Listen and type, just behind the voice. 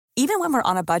Even when we're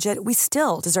on a budget, we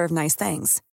still deserve nice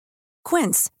things.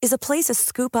 Quince is a place to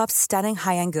scoop up stunning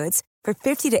high-end goods for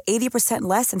 50 to 80%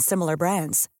 less than similar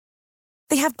brands.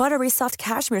 They have buttery soft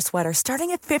cashmere sweaters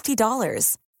starting at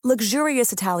 $50,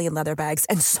 luxurious Italian leather bags,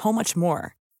 and so much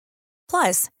more.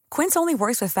 Plus, Quince only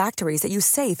works with factories that use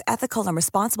safe, ethical, and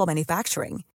responsible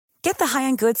manufacturing. Get the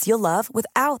high-end goods you'll love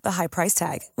without the high price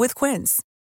tag with Quince.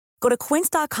 Go to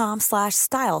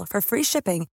quince.com/style for free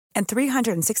shipping and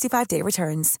 365-day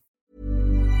returns.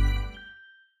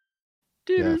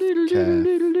 Calf,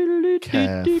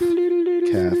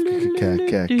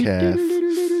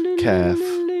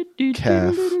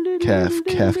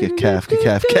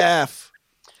 calf.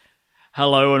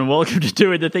 Hello and welcome to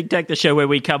Doing the Think Tank, the show where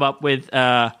we come up with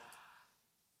What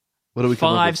do we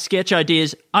come up 5 with? sketch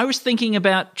ideas. I was thinking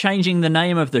about changing the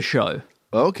name of the show.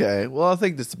 Okay, well, I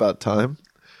think it's about time.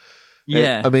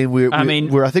 Yeah, I think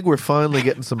we're finally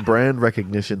getting some brand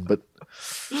recognition, but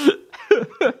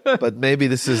but maybe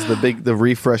this is the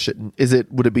refresh.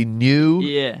 Would it be new?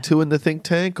 Yeah. 2 in the Think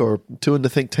Tank or 2 in the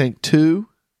Think Tank 2?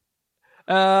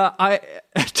 I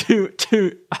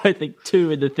think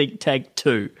 2 in the Think Tank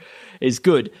 2 is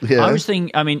good. Yeah. I was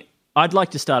thinking. I mean, I'd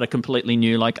like to start a completely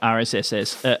new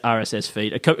RSS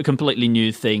feed, a completely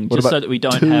new thing, What just so about that we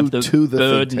don't to have the the Think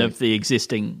burden Tank? of the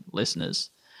existing listeners.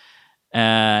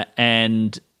 I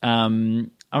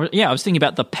was thinking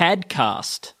about the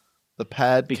Padcast. The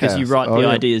pad Because you write the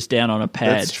ideas down on a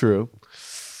pad. That's true.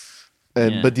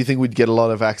 And Yeah. but do you think we'd get a lot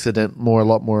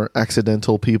more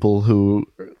accidental people who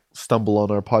stumble on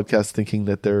our podcast thinking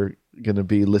that they're going to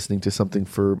be listening to something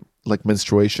for like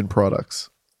menstruation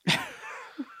products?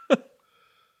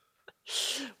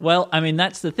 Well, I mean,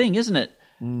 that's the thing, isn't it?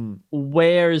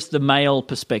 Where is the male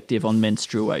perspective on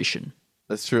menstruation?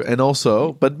 That's true. And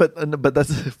also, but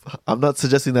that's I'm not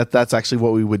suggesting that that's actually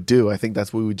what we would do. I think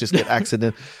that's what we would just get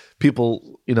accident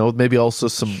people, maybe also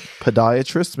some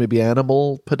podiatrists, maybe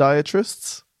animal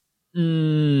podiatrists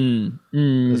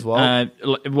as well.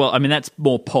 Well, I mean, that's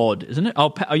more pod, isn't it?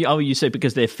 Oh, you say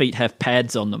because their feet have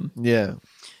pads on them. Yeah.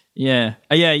 Yeah.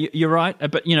 You're right.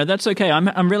 But, that's okay.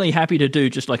 I'm really happy to do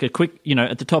just like a quick,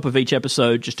 at the top of each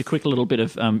episode, just a quick little bit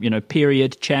of,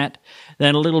 period chat,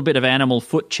 then a little bit of animal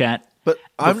foot chat. But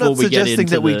I'm before not we get suggesting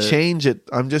into that we the- change it.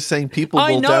 I'm just saying people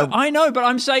I will know, but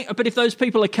I'm saying, but if those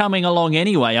people are coming along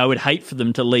anyway, I would hate for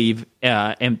them to leave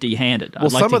empty-handed.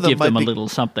 I'd like to give them a little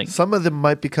something. Some of them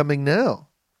might be coming now.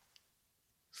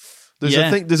 There's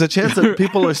Yeah. there's a chance that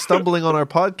people are stumbling on our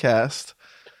podcast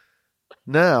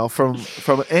now from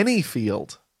any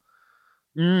field.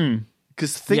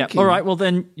 Because thinking, Yeah. All right. Well,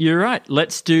 then you're right.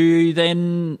 Let's do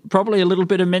then probably a little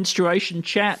bit of menstruation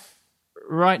chat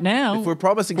right now. if we're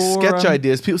promising sketch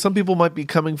ideas, some people might be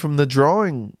coming from the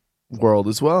drawing world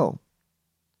as well.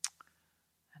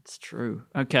 That's true.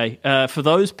 Okay. For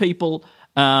those people,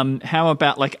 how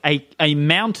about like a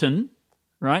mountain,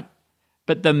 right?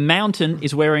 But the mountain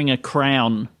is wearing a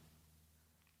crown.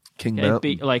 King Okay?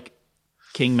 Mountain. Like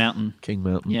King Mountain. King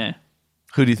Mountain. Yeah.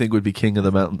 Who do you think would be king of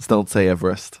the mountains? Don't say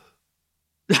Everest.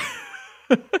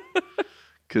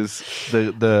 Because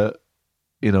the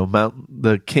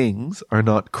kings are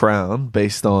not crowned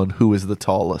based on who is the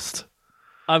tallest.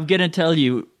 I'm going to tell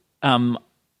you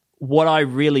what I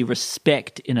really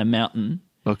respect in a mountain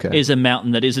Okay. is a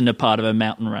mountain that isn't a part of a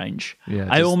mountain range. Yeah,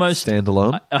 I just almost stand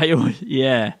alone.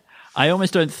 I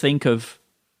almost don't think of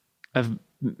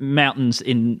mountains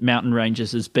in mountain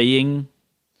ranges as being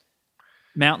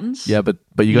mountains. Yeah, but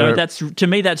you got that's to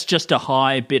me that's just a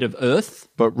high bit of earth.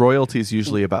 But royalty is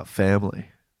usually about family.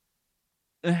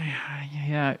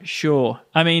 Yeah, sure.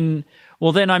 I mean,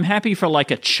 well then I'm happy for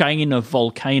like a chain of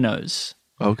volcanoes.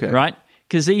 Okay. Right?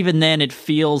 Because even then it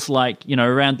feels like,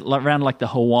 around like the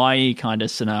Hawaii kind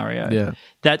of scenario. Yeah.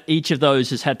 That each of those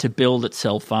has had to build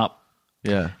itself up.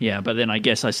 Yeah. Yeah, but then I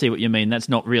guess I see what you mean. That's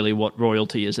not really what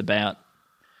royalty is about.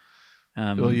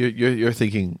 Well, you're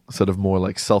thinking sort of more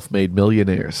like self-made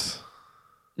millionaires.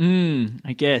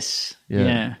 I guess.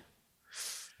 Yeah.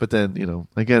 But then,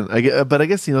 I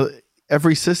guess,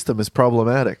 every system is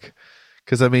problematic.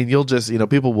 Because, I mean,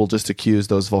 people will just accuse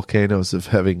those volcanoes of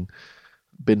having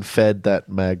been fed that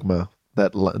magma,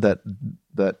 that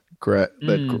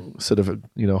sort of,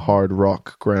 hard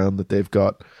rock ground that they've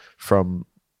got from,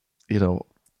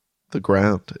 the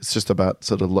ground. It's just about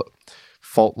sort of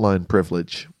fault line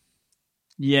privilege.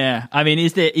 Yeah. I mean,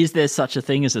 is there such a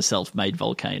thing as a self-made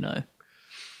volcano?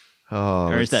 Oh,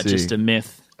 Or is that just a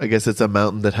myth? I guess it's a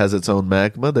mountain that has its own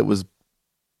magma that was,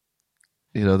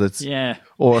 that's... Yeah.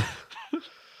 Or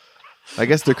I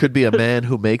guess there could be a man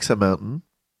who makes a mountain,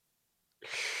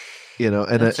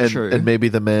 That's true. and maybe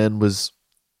the man was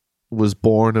was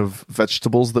born of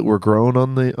vegetables that were grown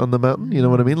on the mountain. You know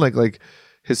what I mean? Like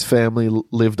his family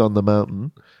lived on the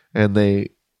mountain, and they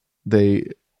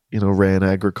ran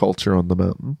agriculture on the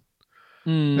mountain,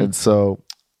 and so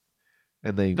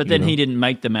But then he didn't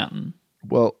make the mountain.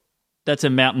 Well, that's a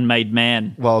mountain-made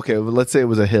man. Well, okay, well, let's say it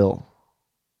was a hill.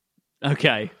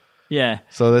 Okay. Yeah.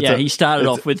 So he started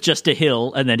off with just a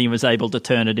hill, and then he was able to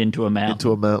turn it into a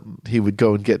mountain. He would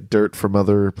go and get dirt from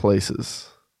other places.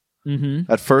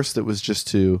 Mm-hmm. At first, it was just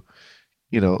to,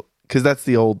 because that's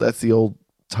the old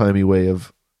timey way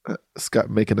of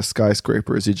making a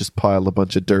skyscraper. Is you just pile a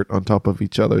bunch of dirt on top of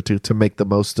each other to make the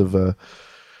most of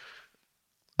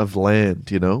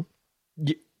land.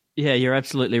 Yeah, you're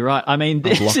absolutely right. I mean,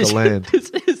 a block of land.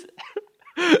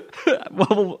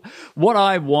 Well, what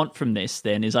I want from this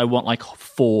then is I want like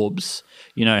Forbes,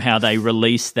 how they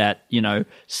release that,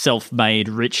 self-made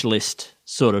rich list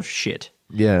sort of shit.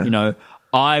 Yeah.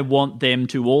 I want them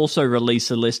to also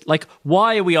release a list. Like,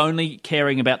 why are we only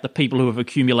caring about the people who have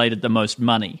accumulated the most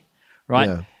money, right?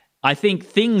 Yeah. I think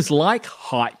things like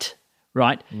height,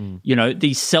 right?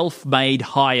 The self-made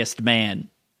highest man.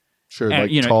 Sure,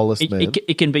 tallest man.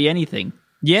 It can be anything.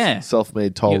 Yeah.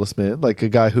 Self-made tallest man. Like a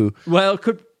guy who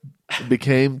could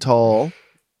became tall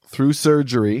through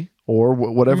surgery or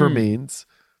whatever means,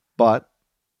 but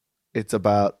it's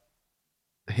about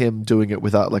him doing it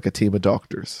without like a team of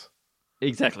doctors.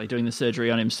 Exactly, doing the surgery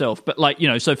on himself. But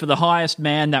so for the highest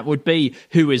man, that would be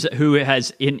who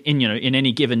has in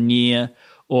any given year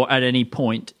or at any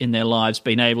point in their lives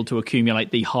been able to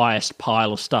accumulate the highest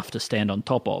pile of stuff to stand on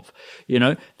top of.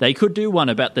 They could do one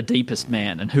about the deepest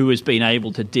man and who has been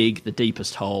able to dig the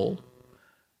deepest hole.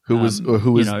 Who was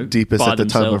deepest at the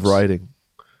time of writing?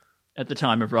 At the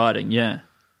time of writing, yeah.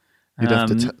 You'd have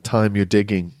to time your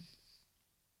digging.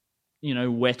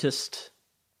 Wettest.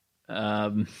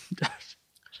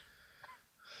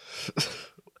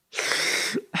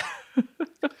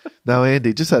 Now,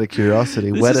 Andy, just out of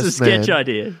curiosity, this is a sketch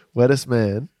idea. Wettest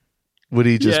man, would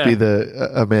he just be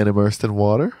a man immersed in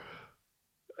water?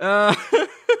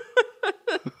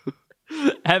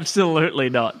 Absolutely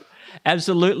not.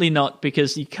 Absolutely not,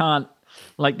 because you can't.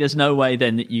 Like, there's no way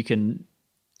then that you can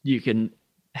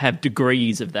have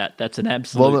degrees of that. That's an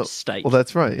absolute state. Well,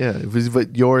 that's right. Yeah,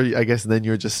 but I guess then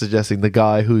you're just suggesting the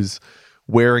guy who's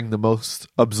wearing the most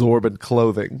absorbent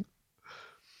clothing.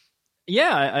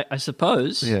 Yeah, I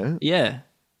suppose. Yeah.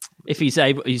 If he's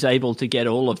able to get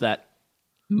all of that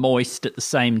moist at the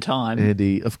same time.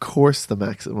 Andy, of course, the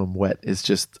maximum wet is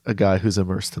just a guy who's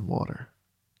immersed in water.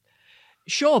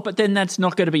 Sure, but then that's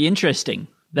not going to be interesting.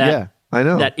 I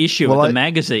know that issue of the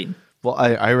magazine. Well,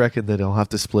 I reckon that he'll have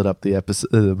to split up the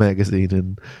episode, the magazine,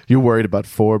 and you're worried about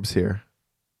Forbes here.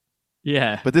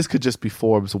 Yeah, but this could just be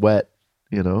Forbes wet,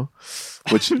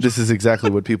 which this is exactly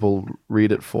what people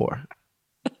read it for.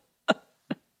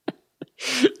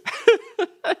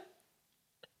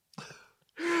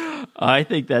 I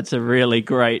think that's a really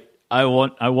great. I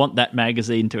want that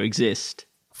magazine to exist.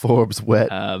 Forbes wet.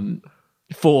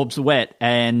 Forbes wet,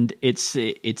 and it's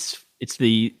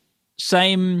the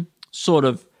same sort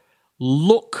of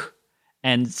look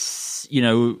and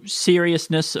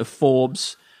seriousness of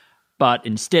Forbes, but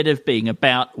instead of being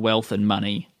about wealth and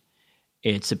money,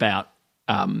 it's about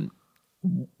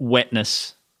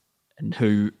wetness and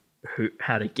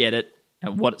how to get it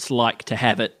and what it's like to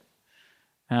have it.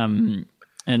 And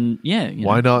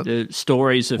why not the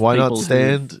stories of why people not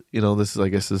stand?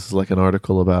 This is like an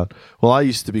article about. Well, I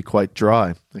used to be quite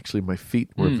dry. Actually, my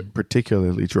feet were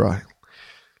particularly dry.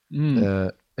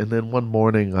 And then one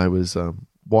morning, I was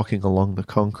walking along the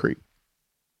concrete.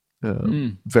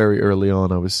 Very early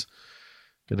on, I was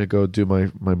going to go do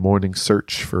my morning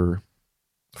search for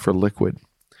liquid,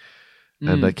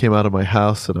 and I came out of my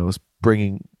house and I was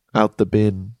bringing out the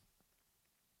bin,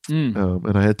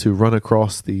 and I had to run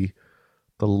across the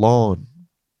lawn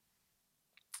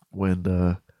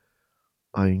when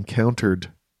I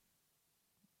encountered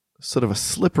sort of a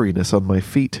slipperiness on my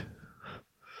feet,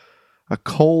 a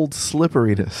cold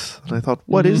slipperiness. And I thought,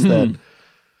 what is that?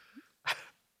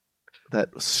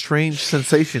 That strange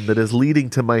sensation that is leading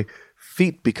to my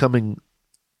feet becoming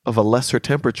of a lesser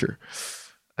temperature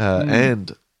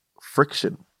and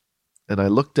friction. And I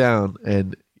looked down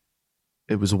and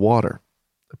it was water.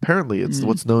 Apparently, it's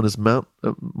what's known as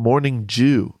morning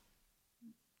dew.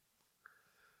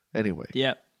 Anyway.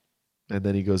 Yeah. And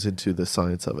then he goes into the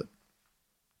science of it.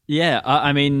 Yeah,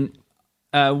 I mean,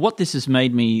 what this has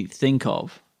made me think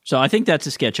of. So I think that's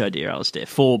a sketch idea, Alistair.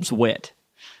 Forbes wet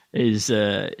is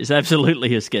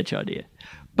absolutely a sketch idea.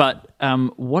 But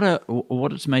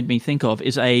what it's made me think of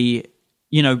is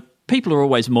people are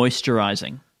always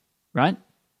moisturizing, right?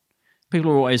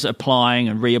 People are always applying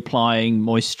and reapplying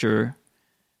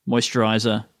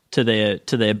moisturizer to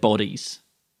their bodies.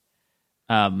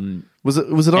 Was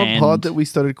it on Pod that we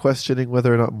started questioning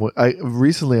whether or not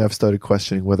recently I've started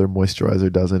questioning whether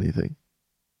moisturizer does anything.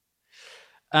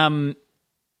 I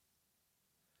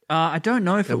don't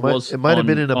know if it was. It might have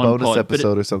been in a bonus Pod,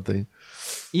 episode or something.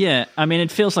 Yeah, I mean, it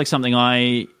feels like something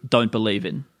I don't believe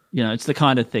in. You know, it's the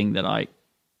kind of thing that I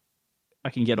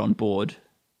can get on board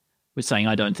with saying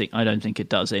I don't think it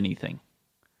does anything.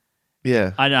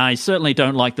 Yeah, I certainly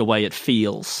don't like the way it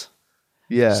feels.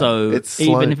 Yeah, so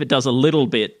even if it does a little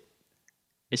bit,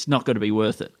 it's not going to be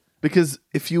worth it. Because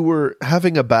if you were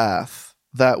having a bath,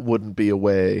 that wouldn't be a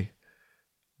way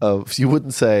of. You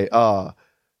wouldn't say,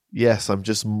 yes, I'm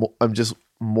just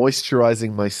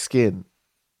moisturizing my skin.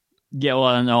 Yeah,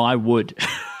 well, no, I would.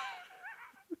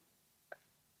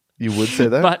 You would say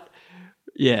that? But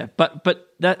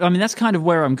that, I mean, that's kind of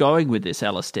where I'm going with this,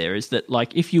 Alistair, is that,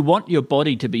 like, if you want your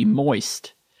body to be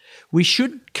moist, we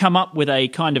should come up with a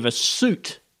kind of a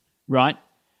suit, right?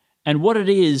 And what it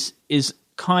is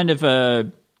kind of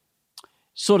a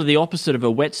sort of the opposite of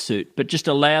a wetsuit, but just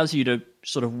allows you to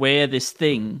sort of wear this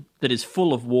thing that is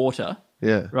full of water.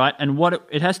 Yeah. Right? And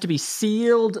it has to be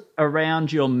sealed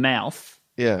around your mouth.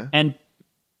 Yeah. And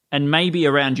maybe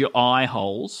around your eye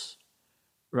holes,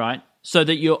 right? So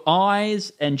that your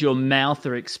eyes and your mouth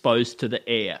are exposed to the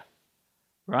air,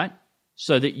 right?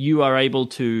 So that you are able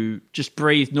to just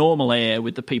breathe normal air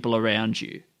with the people around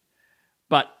you.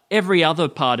 But every other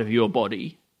part of your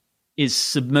body is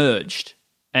submerged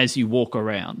as you walk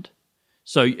around.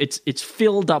 So it's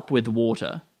filled up with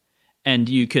water, and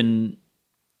you can...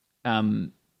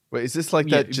 Wait, is this like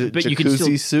that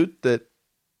jacuzzi suit that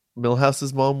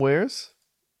Milhouse's mom wears?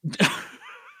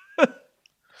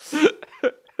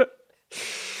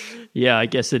 Yeah, I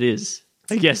guess it is.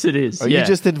 Are you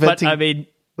just inventing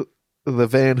the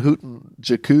Van Houten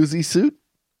jacuzzi suit?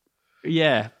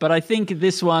 Yeah, but I think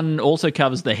this one also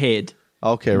covers the head.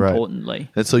 Okay, right. Importantly.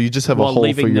 And so you just have a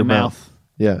hole for your mouth.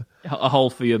 Yeah. A hole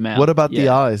for your mouth. What about the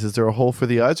eyes? Is there a hole for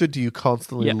the eyes, or do you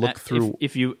constantly look through?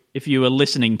 If you were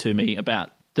listening to me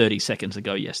about 30 seconds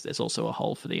ago, yes, there's also a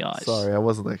hole for the eyes. Sorry, I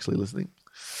wasn't actually listening.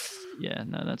 Yeah,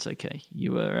 no, that's okay.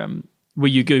 You were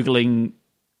you Googling...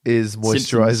 Is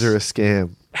moisturizer Simpsons? A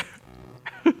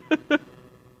scam?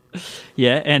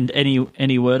 Yeah, and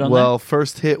any word on that? Well,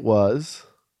 first hit was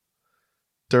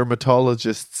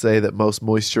dermatologists say that most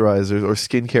moisturizers or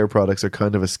skincare products are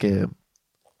kind of a scam.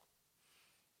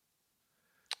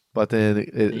 But then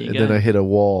I hit a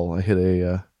wall. I hit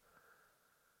a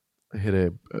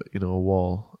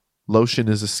wall. Lotion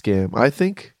is a scam. I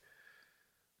think.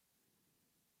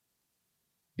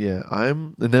 Yeah,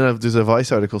 and then there's a Vice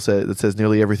article that says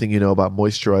nearly everything you know about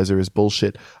moisturizer is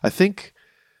bullshit. I think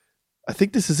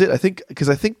this is it. I think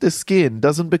the skin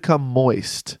doesn't become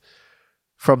moist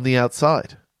from the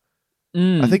outside.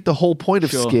 I think the whole point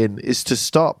of skin is to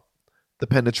stop the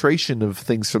penetration of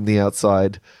things from the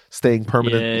outside staying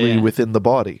permanently within the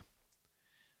body.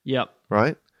 Yep.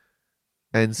 Right?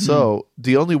 And so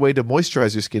the only way to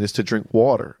moisturize your skin is to drink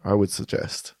water, I would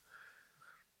suggest.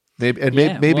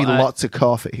 Maybe lots of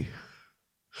coffee.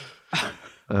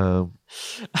 I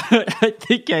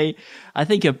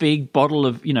think a big bottle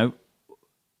of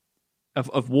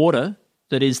of water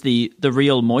that is the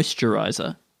real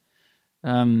moisturizer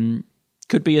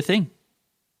could be a thing.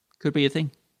 Could be a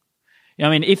thing. I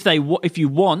mean, if you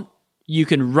want, you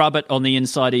can rub it on the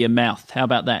inside of your mouth. How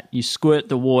about that? You squirt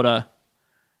the water.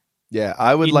 Yeah,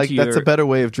 I would like. That's a better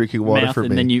way of drinking water for me.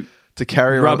 And then you to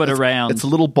carry rub it around. It's a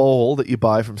little bowl that you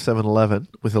buy from 7-Eleven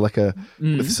with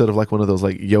with sort of like one of those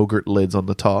like yogurt lids on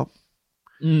the top.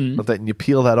 But then you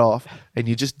peel that off and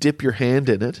you just dip your hand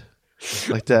in it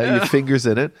like that, your fingers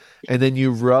in it, and then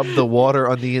you rub the water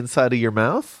on the inside of your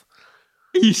mouth.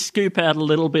 You scoop out a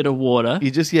little bit of water.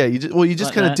 You just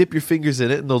like kind of dip your fingers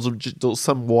in it, and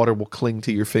some water will cling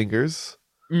to your fingers.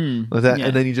 Like that,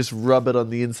 and then you just rub it on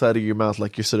the inside of your mouth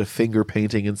like you're sort of finger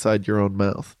painting inside your own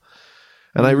mouth.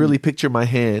 And I really picture my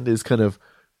hand is kind of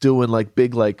doing like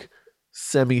big like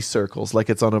semicircles, like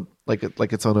it's on a like a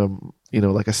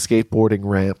skateboarding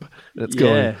ramp, and it's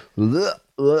going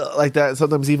like that.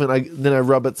 Sometimes even I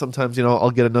rub it. Sometimes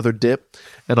I'll get another dip,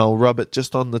 and I'll rub it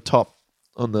just on the top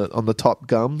on the top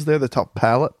gums there, the top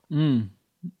palate.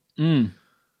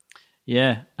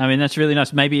 Yeah, I mean that's really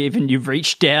nice. Maybe even you've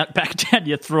reached back down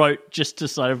your throat just to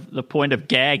sort of the point of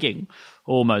gagging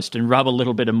almost, and rub a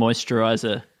little bit of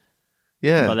moisturizer.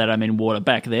 Yeah. By that I mean water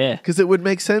back there. Because it would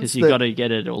make sense. Because you got to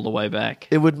get it all the way back.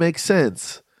 It would make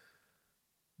sense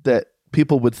that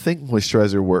people would think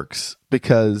moisturizer works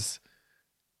because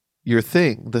the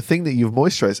thing that you've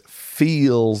moisturized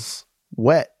feels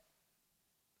wet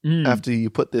Mm. after you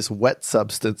put this wet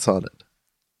substance on it.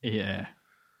 Yeah.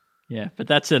 Yeah, but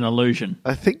that's an illusion.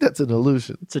 I think that's an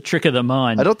illusion. It's a trick of the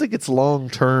mind. I don't think it's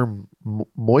long-term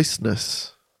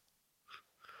moistness.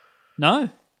 No.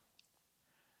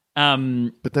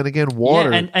 But then again,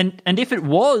 water. Yeah, and if it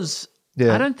was,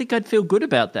 Yeah. I don't think I'd feel good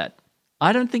about that.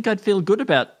 I don't think I'd feel good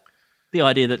about the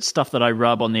idea that stuff that I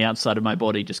rub on the outside of my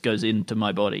body just goes into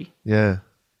my body. Yeah.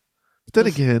 But then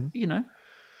again, You know?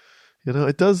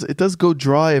 it does go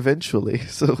dry eventually.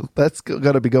 So that's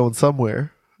got to be going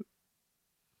somewhere.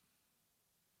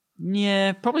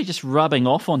 Yeah, probably just rubbing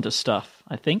off onto stuff,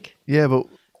 I think. Yeah, but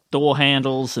Door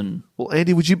handles and... well,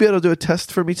 Andy, would you be able to do a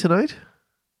test for me tonight?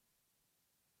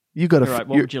 You got All right,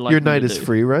 what would you like your me night to is do?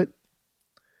 free, right?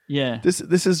 Yeah. This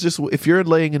is just if you're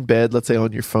laying in bed, let's say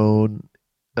on your phone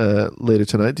later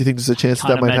tonight. Do you think there's a chance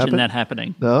Can't that might imagine happen? that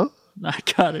happening. No. I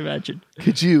can't imagine.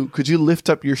 Could you lift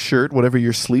up your shirt, whatever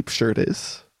your sleep shirt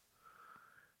is,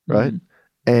 right?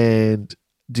 And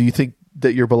do you think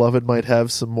that your beloved might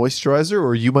have some moisturizer,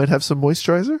 or you might have some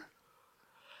moisturizer?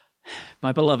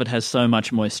 My beloved has so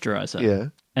much moisturizer. Yeah.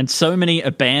 And so many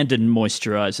abandoned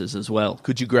moisturizers as well.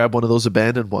 Could you grab one of those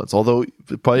abandoned ones? Although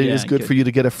it probably Yeah, is good good. for you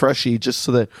to get a freshie, just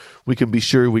so that we can be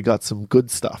sure we got some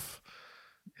good stuff.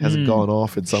 It hasn't gone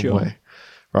off in some sure. way,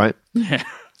 right? Yeah.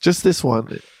 Just this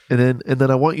one, and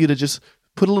then I want you to just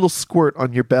put a little squirt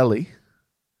on your belly,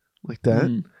 like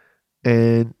that,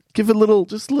 and give it a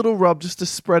little rub, just to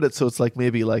spread it, so it's like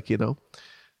maybe like a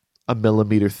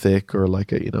millimeter thick, or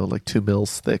like like 2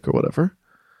 mils thick, or whatever.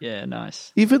 Yeah,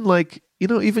 nice. Even like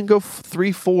even go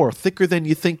 3-4 thicker than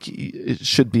you think it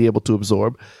should be able to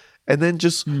absorb, and then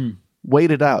just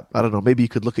wait it out. I don't know. Maybe you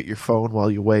could look at your phone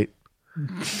while you wait,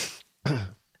 and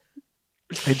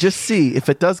just see if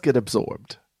it does get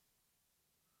absorbed.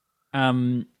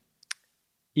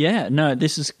 Yeah, no,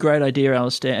 this is a great idea,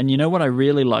 Alistair. And you know what I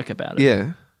really like about it?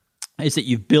 Yeah, Is that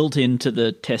you've built into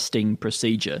the testing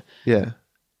procedure yeah.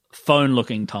 phone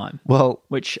looking time, Well,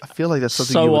 which I feel like that's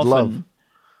something so you would often, love.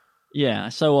 yeah,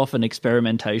 so often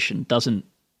experimentation doesn't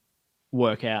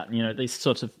work out. These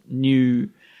sorts of new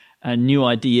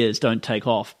ideas don't take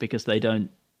off because they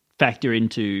don't factor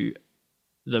into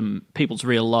people's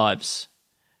real lives.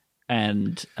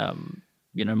 And,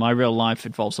 my real life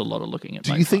involves a lot of looking at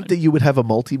Do my you think phone. that you would have a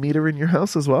multimeter in your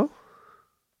house as well?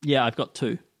 Yeah, I've got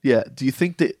 2. Yeah. Do you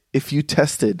think that if you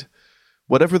tested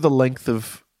whatever the length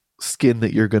of skin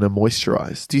that you're going to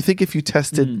moisturize, do you think if you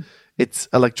tested its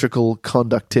electrical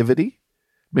conductivity,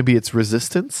 maybe its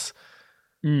resistance,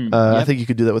 I think you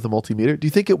could do that with a multimeter. Do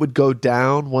you think it would go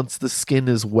down once the skin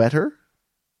is wetter,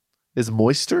 is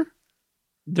moister?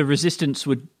 The resistance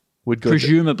would Would go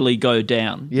presumably go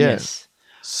down. Yeah. Yes.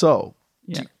 So,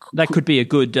 Yeah. That could be a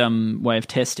good way of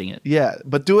testing it. yeah,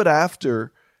 but do it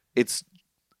after it's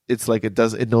like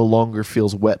it no longer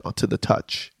feels wet to the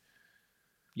touch.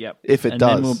 Yep. If it and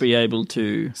does. then we'll be able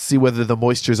to... See whether the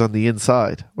moisture's on the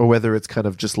inside or whether it's kind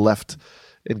of just left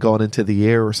and gone into the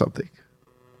air or something.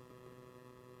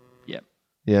 Yep.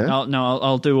 Yeah.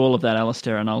 I'll do all of that,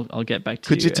 Alistair, and I'll get back to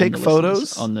you. Could you and take the photos?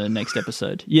 listeners on the next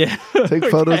episode? Yeah. Take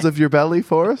photos of your belly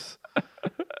for us.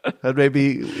 And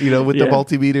maybe, with the Yeah.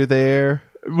 multimeter there.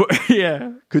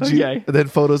 Yeah. Could you? Okay. And then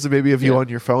photos of maybe of you on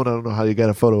your phone. I don't know how you get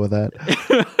a photo of that.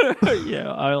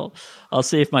 Yeah. I'll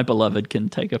see if my beloved can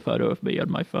take a photo of me on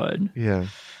my phone. Yeah.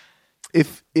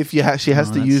 If she has to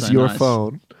that's use so your nice.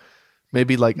 phone,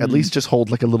 maybe like at least just hold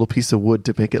like a little piece of wood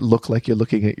to make it look like you're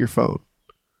looking at your phone.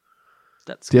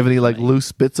 That's Do you have good any for like me.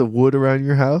 loose bits of wood around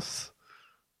your house?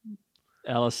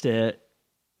 Alistair,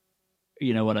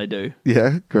 you know what I do.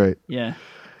 Yeah, great. Yeah.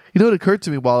 It occurred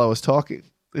to me while I was talking.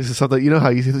 This is something,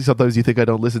 how sometimes you think I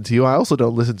don't listen to you. I also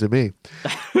don't listen to me.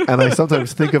 And I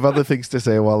sometimes think of other things to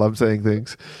say while I'm saying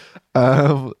things.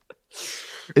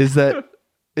 Is that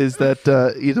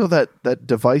that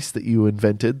device that you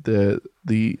invented, the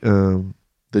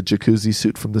jacuzzi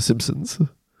suit from The Simpsons?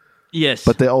 Yes.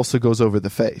 But that also goes over the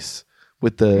face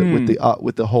with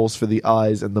the holes for the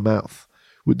eyes and the mouth.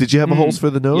 Did you have a holes for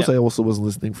the nose? Yeah. I also wasn't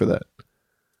listening for that.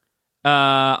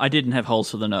 I didn't have holes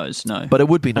for the nose, no. But it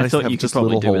would be nice thought to have you could just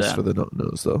probably little do holes without. for the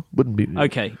nose, though. Wouldn't be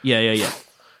Okay. Yeah.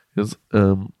 'cause,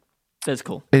 That's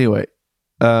cool. anyway.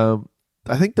 I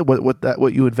think that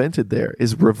what you invented there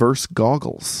is reverse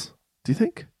goggles. Do you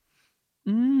think?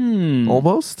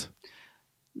 Almost.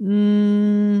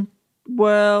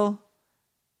 Well,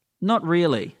 not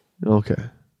really. Okay.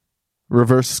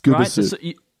 Reverse scuba Right? suit. So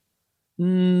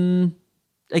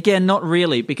again, not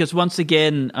really, because once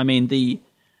again, I mean the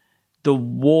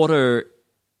water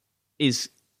is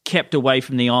kept away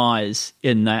from the eyes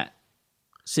in that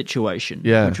situation,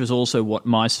 Yeah. which was also what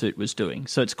my suit was doing.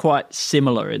 So it's quite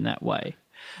similar in that way.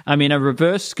 I mean, a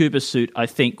reverse scuba suit, I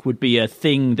think, would be a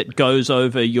thing that goes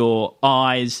over your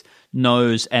eyes,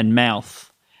 nose, and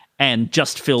mouth and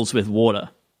just fills with water,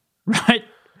 right?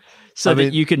 So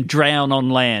that you can drown on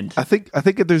land. I think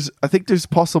there's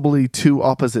possibly two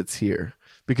opposites here,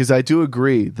 because I do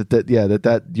agree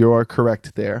that you are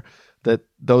correct there, that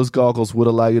those goggles would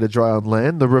allow you to dry on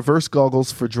land. The reverse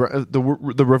goggles for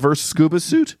the reverse scuba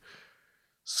suit,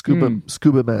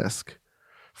 scuba mask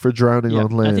for drowning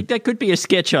on land. I think that could be a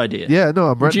sketch idea. Yeah,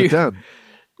 no, I'm writing it down.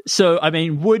 So, I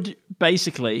mean,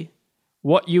 basically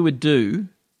what you would do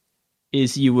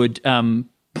is you would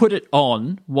put it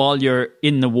on while you're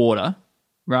in the water,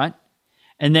 right?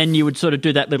 And then you would sort of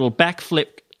do that little backflip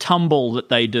tumble that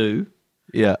they do.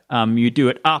 Yeah. You do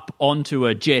it up onto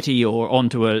a jetty or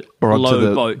onto a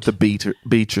low boat. The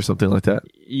beach or something like that.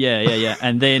 Yeah.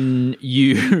 And then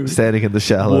you standing in the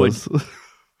shallows. would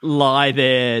lie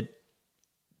there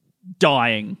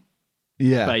dying.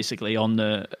 Yeah. Basically on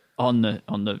the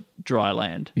dry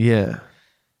land. Yeah.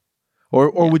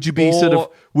 Or would you be sort of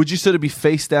be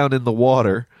face down in the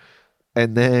water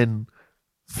and then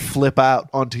flip out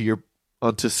onto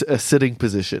a sitting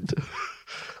position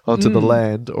onto the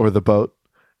land or the boat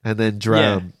and then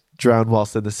drown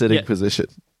whilst in the sitting position?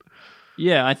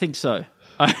 Yeah, I think so.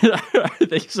 I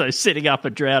think so, sitting up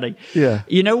and drowning. Yeah.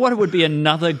 You know what would be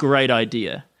another great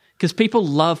idea? Because people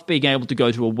love being able to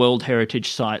go to a World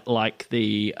Heritage site like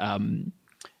the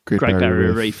Great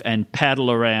Barrier Reef and paddle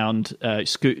around,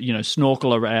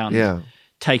 snorkel around,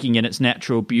 taking in its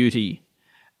natural beauty.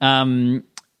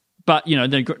 But,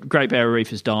 the Great Barrier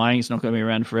Reef is dying. It's not going to be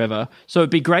around forever. So it'd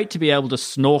be great to be able to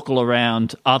snorkel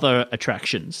around other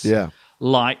attractions. Yeah.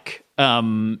 Like,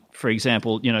 for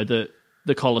example, the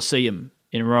Colosseum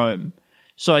in Rome.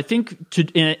 So I think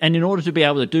in order to be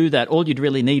able to do that, all you'd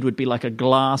really need would be like a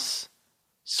glass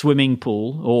swimming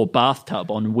pool or bathtub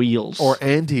on wheels. Or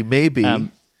Andy, maybe...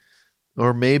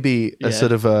 or maybe a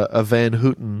sort of a Van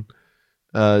Houten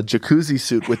jacuzzi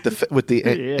suit with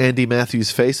the Andy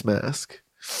Matthews face mask,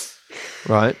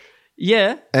 right?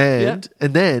 Yeah, and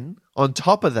then on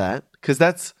top of that,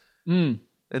 and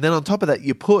then on top of that,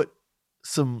 you put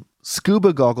some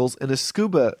scuba goggles and a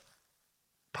scuba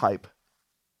pipe.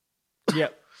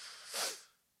 Yep.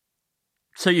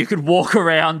 So you could walk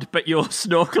around, but you're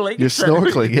snorkeling. You're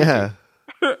snorkeling, yeah,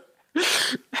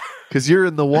 because you're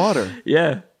in the water.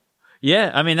 Yeah.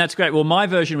 Yeah, I mean, that's great. Well, my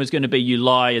version was going to be you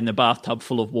lie in the bathtub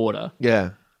full of water.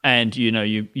 Yeah. And, you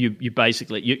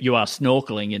basically, you are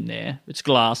snorkeling in there. It's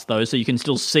glass, though, so you can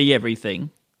still see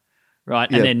everything, right?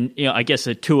 Yeah. And then, I guess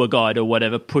a tour guide or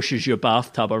whatever pushes your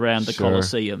bathtub around the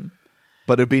Colosseum.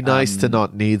 But it'd be nice to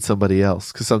not need somebody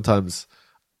else, because sometimes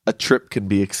a trip can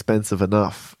be expensive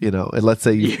enough, And let's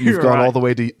say you've gone all the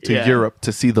way to Europe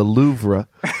to see the Louvre.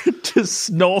 to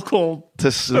snorkel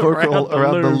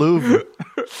around the Louvre.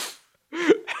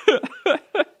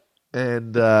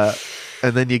 And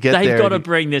then you get there. They've got to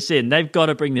bring this in.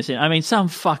 I mean, some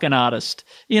fucking artist.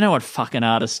 You know what fucking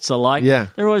artists are like? Yeah.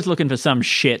 They're always looking for some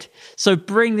shit. So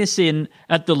bring this in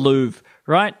at the Louvre,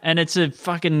 right? And it's a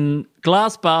fucking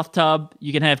glass bathtub.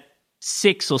 You can have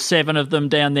 6 or 7 of them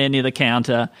down there near the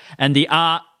counter. And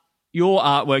your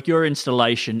artwork, your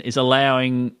installation is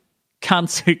allowing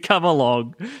cunts who come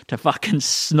along to fucking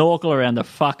snorkel around the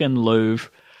fucking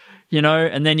Louvre.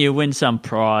 And then you win some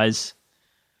prize.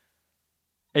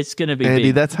 It's going to be Andy,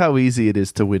 big. that's how easy it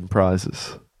is to win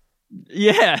prizes.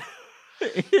 Yeah,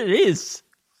 it is.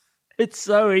 It's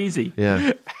so easy.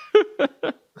 Yeah.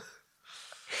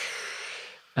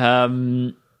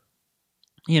 You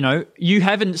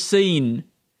haven't seen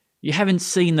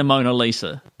the Mona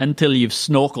Lisa until you've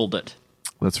snorkeled it.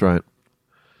 That's right.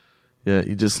 Yeah,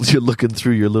 you're looking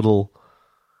through your little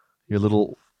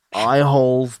eye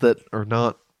holes that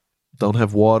don't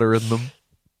have water in them.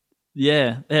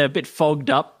 Yeah, they're a bit fogged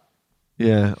up.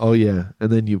 Yeah. Oh, yeah. And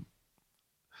then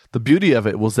the beauty of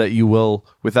it was that you will,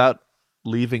 without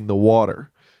leaving the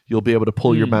water, you'll be able to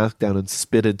pull your mask down and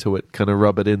spit into it, kind of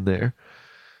rub it in there.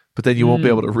 But then you won't be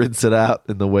able to rinse it out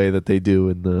in the way that they do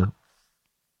in the,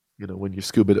 when you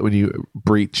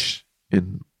breach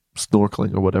in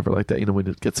snorkeling or whatever like that, when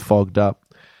it gets fogged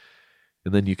up.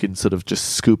 And then you can sort of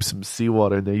just scoop some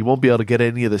seawater in there. You won't be able to get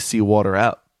any of the seawater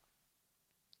out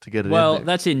to get it in there. Well,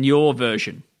 that's in your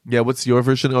version. Yeah, what's your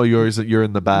version? Oh, yours, you're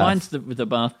in the bath. Mine's with the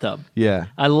bathtub. Yeah.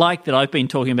 I like that I've been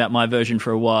talking about my version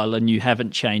for a while and you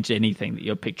haven't changed anything that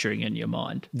you're picturing in your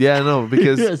mind. Yeah, no,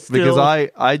 because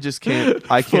I just can't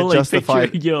justify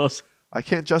yours. I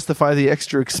can't justify the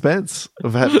extra expense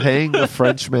of paying a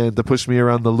Frenchman to push me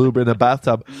around the Louvre in a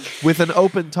bathtub with an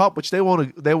open top, which they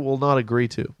will not agree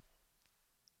to.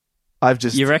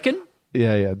 You reckon?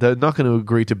 Yeah. They're not going to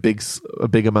agree to a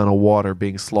big amount of water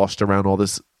being sloshed around all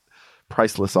this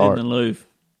priceless art. In the Louvre.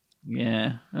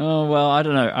 Yeah. Oh, well, I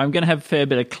don't know. I'm going to have a fair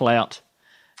bit of clout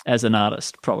as an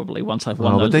artist, probably, once I've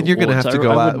won those but then you're going to have to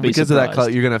go out. Because of that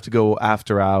clout, you're going to have to go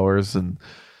after hours, and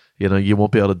you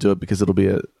won't be able to do it because it'll be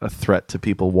a threat to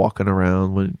people walking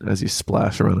around as you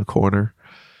splash around a corner.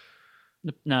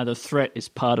 No, the threat is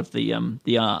part of the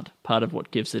art, part of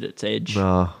what gives it its edge.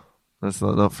 No, that's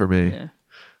not for me. Yeah.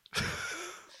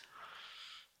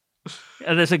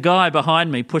 And there's a guy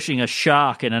behind me pushing a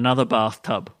shark in another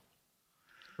bathtub.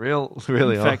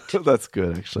 Really? In fact, that's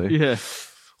good, actually. Yeah.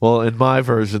 Well, in my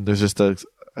version, there's just a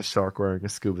shark wearing a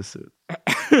scuba suit.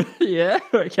 Yeah.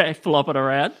 Okay. Flopping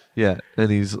around. Yeah,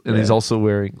 and he's also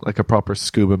wearing like a proper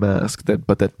scuba mask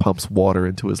that pumps water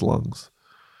into his lungs.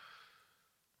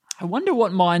 I wonder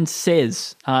what mine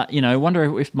says. I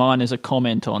wonder if mine is a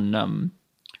comment on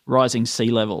rising sea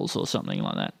levels or something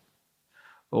like that,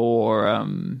 or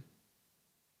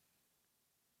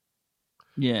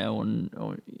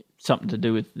or something to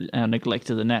do with our neglect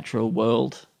of the natural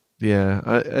world. Yeah,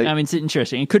 I mean, it's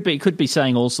interesting. It could be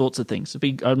saying all sorts of things.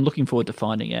 I'm looking forward to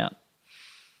finding out.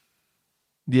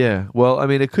 Yeah, well, I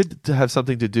mean, it could have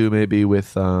something to do maybe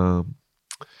with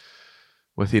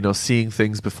seeing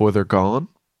things before they're gone.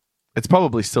 It's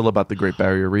probably still about the Great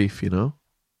Barrier Reef,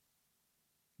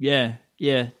 Yeah,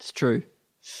 it's true.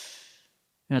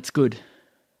 That's good.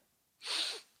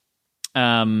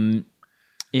 The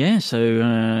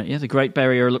Great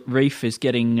Barrier Reef is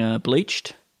getting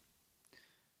bleached.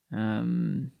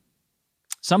 Some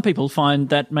people find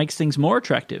that makes things more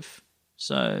attractive.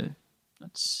 So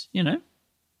that's,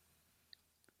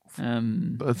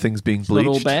 things being bleached.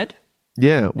 Not all bad.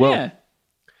 Yeah, well,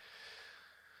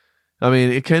 I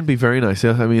mean, it can be very nice.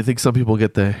 Yeah? I mean, I think some people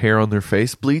get the hair on their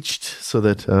face bleached so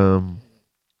that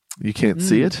you can't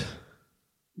see it.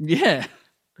 Yeah.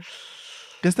 I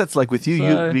guess that's like with you.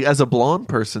 So, you, as a blonde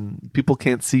person, people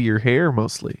can't see your hair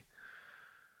mostly.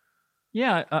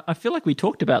 Yeah, I feel like we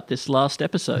talked about this last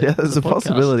episode. Yeah, there's a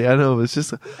possibility. I know. It's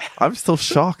just, I'm still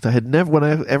shocked. I had never,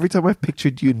 every time I've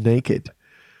pictured you naked,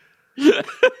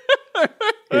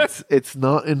 it's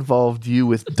not involved you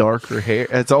with darker hair.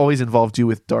 It's always involved you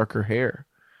with darker hair.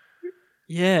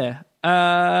 Yeah.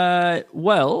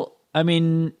 Well, I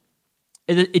mean,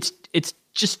 it's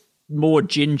just more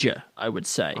ginger, I would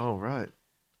say. Oh, right.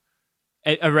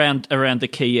 Around the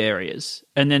key areas,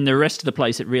 and then the rest of the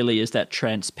place, it really is that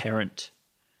transparent,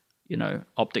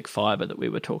 optic fiber that we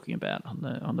were talking about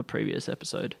on the previous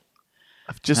episode.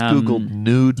 I've just googled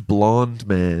nude blonde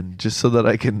man just so that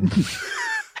I can.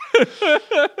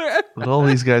 But all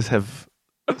these guys have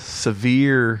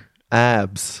severe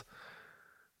abs,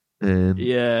 and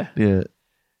and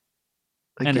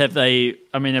have they?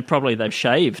 I mean, they've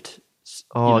shaved.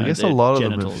 I guess a lot of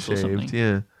them have shaved. Something.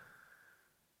 Yeah.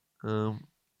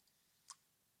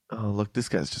 Look, this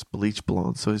guy's just bleach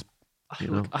blonde, so he's,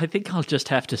 Look, I think I'll just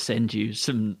have to send you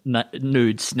some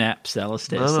nude snaps,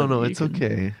 Alistair. No, it's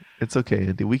okay. It's okay,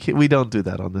 Andy. We don't do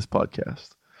that on this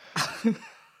podcast.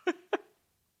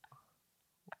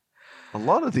 A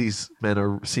lot of these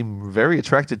men seem very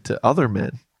attracted to other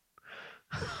men.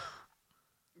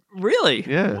 Really?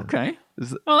 Yeah. Okay.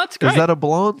 That's great. Is that a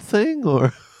blonde thing,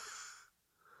 or?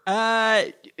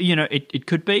 It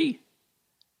could be.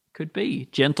 Could be.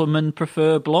 Gentlemen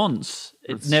prefer blondes.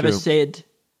 It never true. said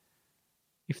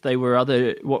if they were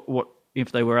other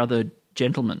if they were other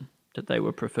gentlemen that they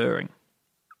were preferring.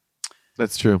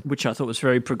 That's true. Which I thought was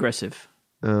very progressive.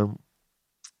 Now,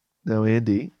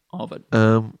 Andy, of it.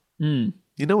 You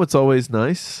know what's always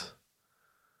nice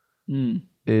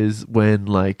is when,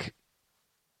 like,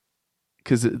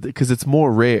 because it's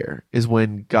more rare, is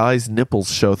when guys'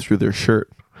 nipples show through their shirt.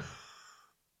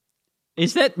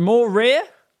 Is that more rare?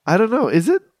 I don't know. Is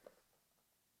it?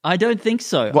 I don't think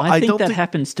so. Well, I think that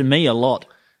happens to me a lot.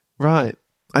 Right.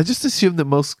 I just assume that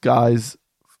most guys'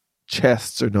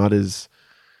 chests are not as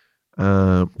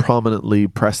prominently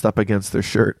pressed up against their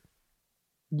shirt.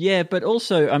 Yeah, but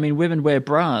also, I mean, women wear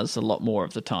bras a lot more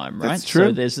of the time, right? That's true.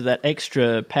 So there's that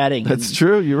extra padding. That's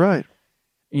true. You're right.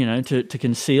 To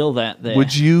conceal that there.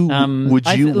 Would you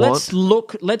want?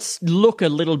 Let's look a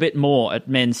little bit more at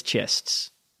men's chests.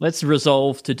 Let's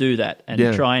resolve to do that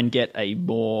and try and get a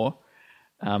more,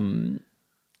 a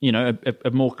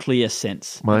more clear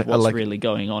sense of what's really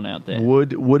going on out there.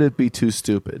 Would it be too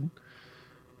stupid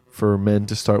for men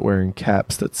to start wearing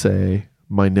caps that say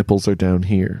 "My nipples are down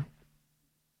here"?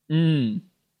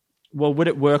 Well, would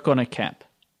it work on a cap?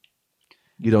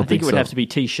 You don't I think it would so? have to be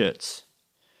T-shirts,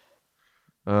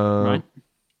 Uh, right?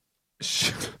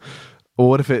 Well,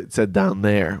 what if it said down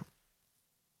there?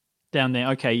 Down there.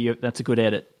 Okay, that's a good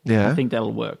edit. Yeah. I think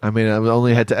that'll work. I mean, I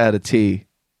only had to add a T.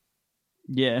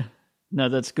 Yeah. No,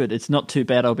 that's good. It's not too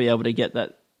bad. I'll be able to get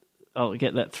that. I'll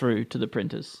get that through to the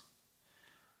printers.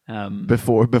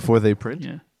 Before they print?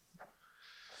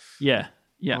 Yeah.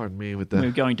 Pardon me with We're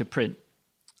that. going to print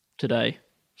today.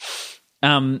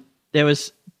 There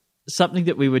was something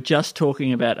that we were just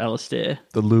talking about, Alistair.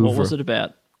 The Louvre. What was it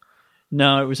about?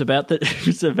 No, it was about that.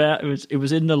 It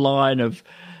was in the line of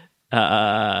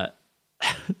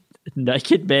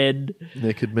naked men,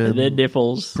 Naked men and their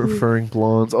nipples. preferring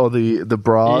blondes. Oh, the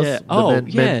bras. Yeah.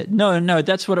 The men. No,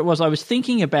 that's what it was. I was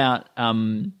thinking about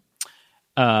Marilyn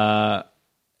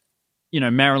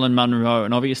Monroe,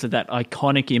 and obviously that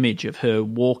iconic image of her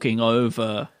walking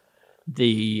over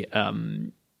the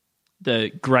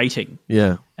grating,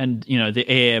 Yeah. and the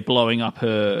air blowing up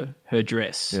her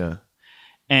dress. Yeah.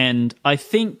 And I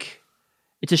think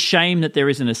it's a shame that there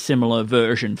isn't a similar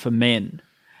version for men.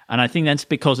 And I think that's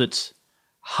because it's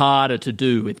harder to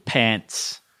do with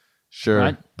pants. Sure.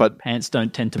 Right? But Pants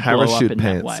don't tend to blow up parachute in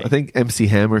pants. that way. I think MC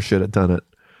Hammer should have done it.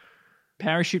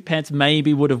 Parachute pants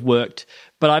maybe would have worked.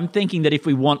 But I'm thinking that if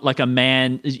we want like a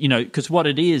man, because what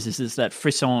it is that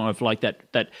frisson of like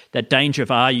that danger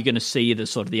of, are you going to see the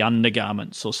sort of the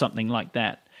undergarments or something like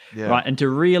that? Yeah. Right. And to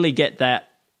really get that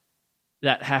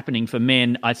happening for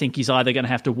men, I think he's either going to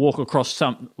have to walk across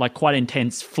some like quite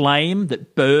intense flame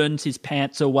that burns his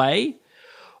pants away,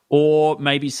 or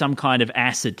maybe some kind of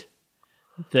acid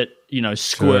that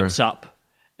squirts up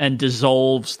and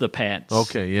dissolves the pants.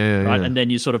 Okay, yeah. Right, and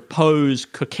then you sort of pose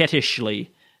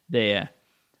coquettishly there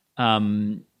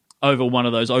over one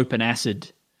of those open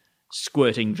acid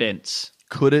squirting vents.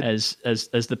 Could it as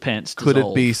the pants could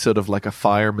dissolve, it be sort of like a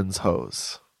fireman's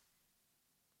hose?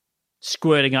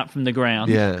 squirting up from the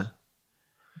ground? Yeah.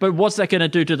 But what's that going to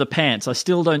do to the pants? I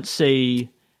still don't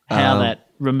see how that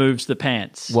removes the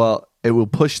pants. Well, it will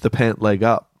push the pant leg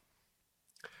up.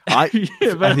 And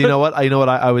you know what?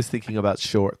 I was thinking about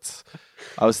shorts.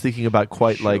 I was thinking about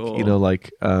quite Culotte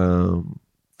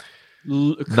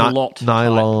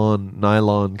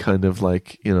nylon kind of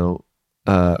like,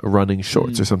 running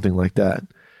shorts or something like that.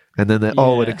 And then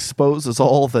it exposes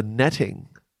all the netting.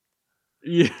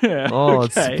 Yeah. Oh,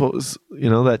 okay. it's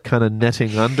that kind of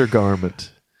netting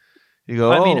undergarment. You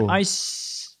go,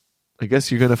 I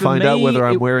guess you're going to find out whether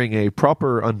I'm wearing a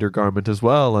proper undergarment as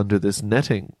well under this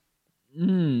netting.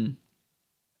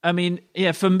 I mean,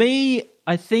 yeah, for me,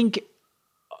 I think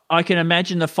I can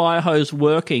imagine the fire hose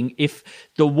working if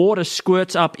the water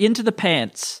squirts up into the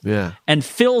pants and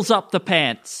fills up the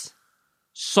pants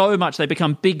so much they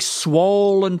become big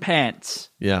swollen pants.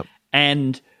 Yeah.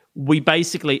 And we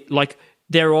basically, like,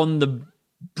 they're on the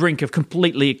brink of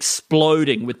completely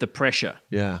exploding with the pressure.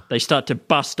 Yeah. They start to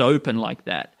bust open like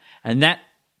that. And that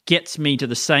gets me to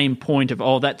the same point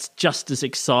of, that's just as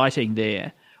exciting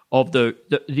there, of the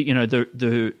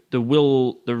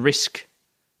risk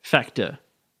factor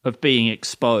of being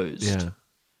exposed. Yeah.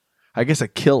 I guess a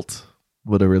kilt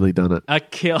would have really done it. A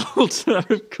kilt,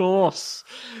 of course.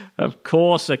 Of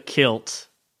course, a kilt.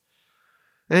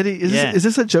 Andy, is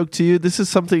this a joke to you? This is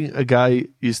something a guy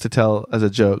used to tell as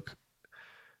a joke.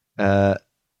 And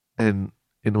when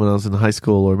I was in high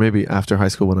school, or maybe after high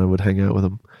school when I would hang out with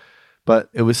him. But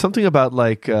it was something about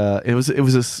like it was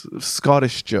a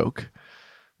Scottish joke.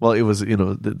 Well, it was,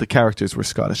 the characters were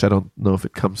Scottish. I don't know if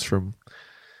it comes from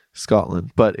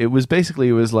Scotland, but it was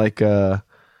like and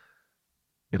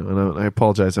I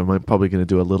apologize. I'm probably going to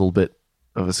do a little bit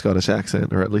of a Scottish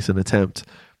accent, or at least an attempt.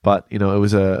 But it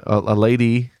was a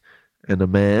lady and a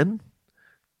man,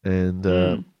 and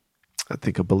I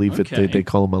believe they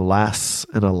call them a lass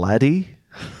and a laddie,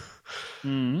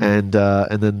 and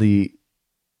then the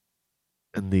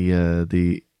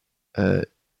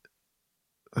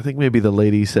I think maybe the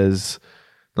lady says,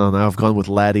 no, now I've gone with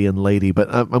laddie and lady, but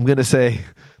I'm going to say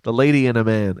the lady and a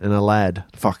man and a lad.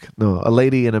 Fuck, no, a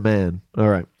lady and a man. All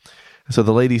right. So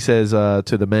the lady says to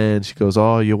the man, she goes,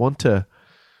 "Oh, you want to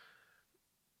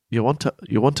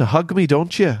hug me,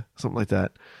 don't you?" Something like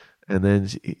that. And then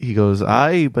he goes,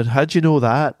 "Aye, but how'd you know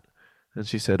that?" And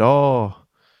she said, "Oh,"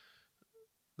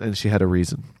 and she had a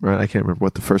reason, right? I can't remember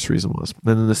what the first reason was.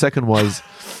 And then the second was,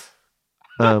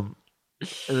 and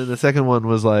then the second one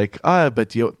was like,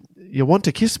 "But you want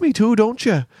to kiss me too, don't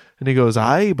you?" And he goes,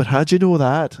 "Aye, but how'd you know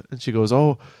that?" And she goes,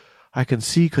 "Oh, I can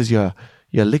see because you're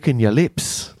licking your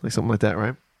lips," like something like that,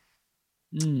 right?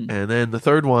 And then the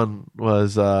third one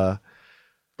was,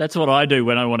 that's what I do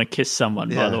when I want to kiss someone,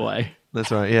 by the way. That's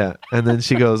right, yeah. And then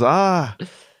she goes, "Ah,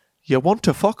 you want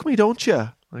to fuck me, don't you?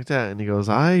 Like that. And he goes,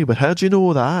 aye, but how'd you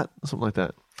know that? Something like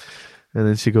that. And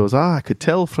then she goes, I could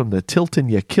tell from the tilt in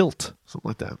your kilt. Something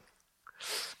like that.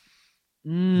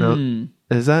 Now, do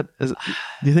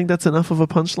you think that's enough of a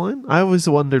punchline? I always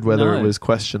wondered whether it was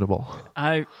questionable.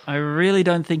 I really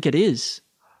don't think it is.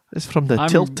 It's from the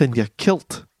tilt in your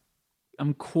kilt.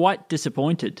 I'm quite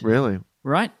disappointed. Really?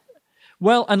 Right?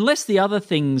 Well, unless the other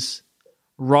things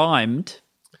rhymed,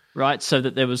 right, so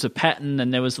that there was a pattern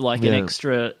and there was like an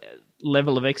extra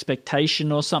level of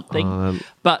expectation or something.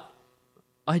 But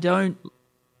I don't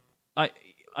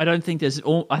think there's.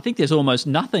 I think there's almost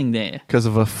nothing there. Because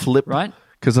of a flip, right?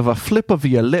 Because of a flip of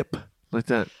your lip, like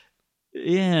that.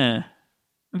 Yeah,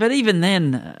 but even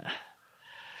then,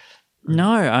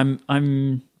 no.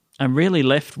 I'm really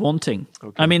left wanting.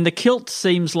 Okay. I mean, the kilt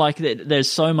seems like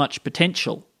there's so much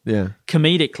potential. Yeah.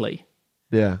 Comedically.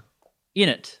 Yeah. In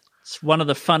it, it's one of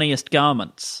the funniest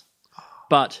garments,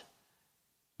 but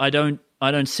I don't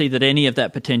see that any of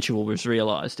that potential was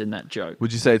realized in that joke.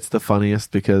 Would you say it's the funniest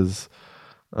because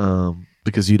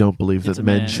you don't believe that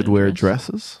men should wear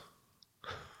dresses?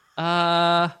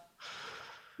 Well,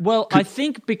 I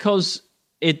think because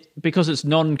it's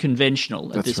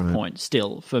non-conventional at this point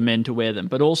still for men to wear them,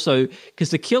 but also because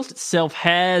the kilt itself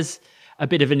has a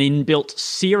bit of an inbuilt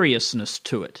seriousness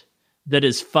to it that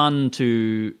is fun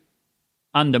to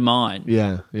undermine.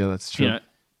 Yeah, that's true.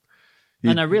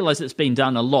 And I realize it's been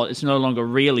done a lot. It's no longer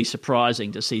really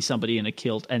surprising to see somebody in a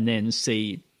kilt and then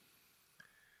see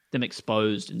them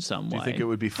exposed in some way. Do you think it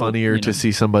would be funnier to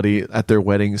see somebody at their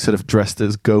wedding sort of dressed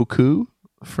as Goku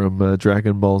from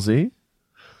Dragon Ball Z?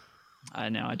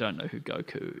 Now, I don't know who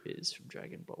Goku is from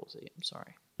Dragon Ball Z. I'm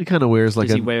sorry. He kind of wears like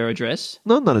Does he wear a dress?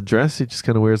 No, not a dress. He just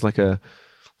kind of wears like an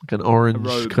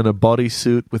orange kind of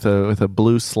bodysuit with a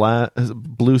blue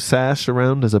sash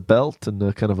around as a belt and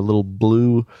a kind of a little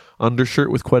blue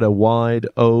undershirt with quite a wide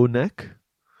O neck.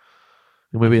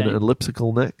 And maybe an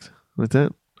elliptical neck like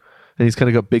that. And he's kind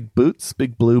of got big boots,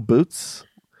 big blue boots.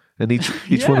 And each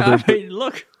one of those...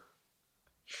 look.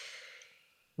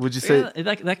 Would you say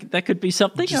that could be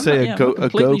something? Would you say a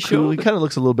Goku? Sure, he kind of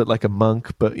looks a little bit like a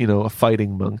monk, but a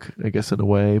fighting monk, I guess, in a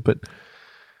way. But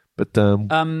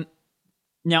now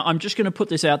I'm just going to put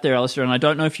this out there, Alistair, and I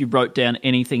don't know if you wrote down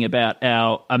anything about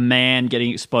a man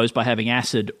getting exposed by having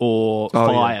acid or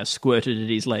fire squirted at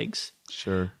his legs.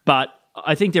 Sure, but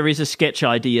I think there is a sketch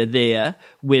idea there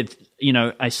with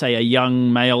I say a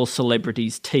young male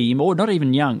celebrities team, or not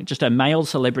even young, just a male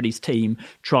celebrities team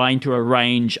trying to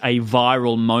arrange a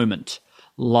viral moment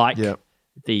like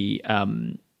the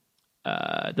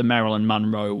Marilyn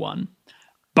Monroe one,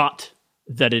 but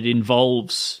that it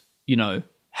involves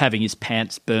having his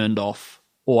pants burned off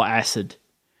or acid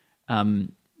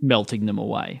melting them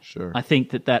away. Sure, I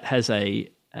think that has a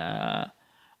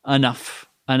enough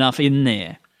in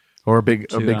there. Or a big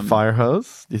fire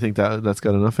hose. Do you think that's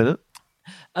got enough in it?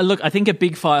 Look, I think a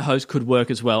big fire hose could work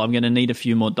as well. I'm going to need a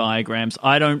few more diagrams.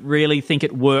 I don't really think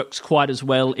it works quite as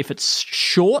well if it's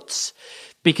shorts,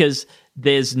 because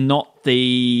there's not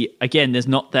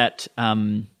that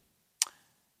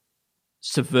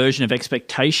subversion of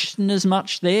expectation as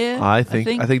much there. I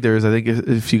think there is. I think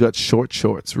if you got short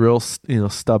shorts, real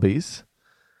stubbies,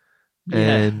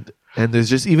 and there's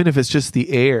just, even if it's just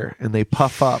the air and they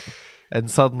puff up, and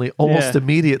suddenly almost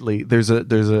immediately there's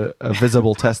a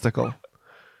visible testicle.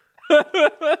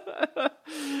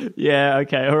 Yeah.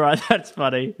 Okay. All right. That's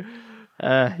funny.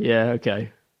 Yeah.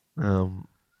 Okay.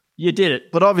 You did it.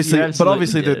 But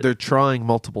obviously, they're trying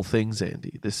multiple things,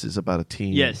 Andy. This is about a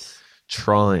team. Yes.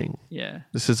 Trying. Yeah.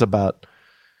 This is about,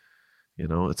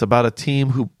 it's about a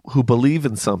team who believe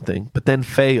in something but then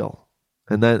fail,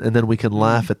 and then we can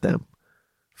laugh at them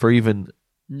for even,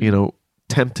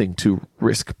 tempting to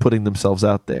risk putting themselves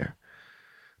out there.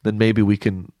 Then maybe we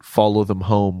can follow them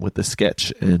home with the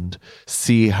sketch and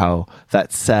see how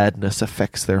that sadness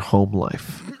affects their home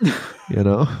life.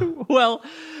 Well,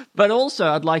 but also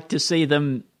I'd like to see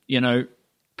them,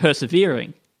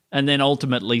 persevering and then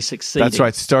ultimately succeeding. That's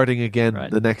right. Starting again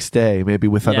the next day, maybe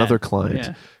with another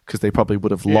client, because they probably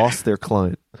would have lost their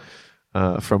client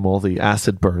from all the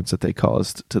acid burns that they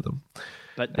caused to them.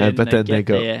 But then they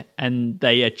go there and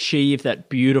they achieve that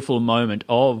beautiful moment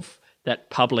of that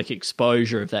public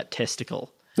exposure of that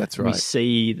testicle. That's right. We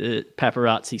see the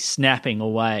paparazzi snapping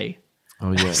away.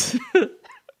 Oh, yeah.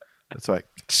 That's right.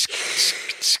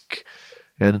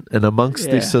 And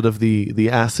amongst the sort of the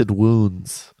acid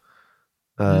wounds,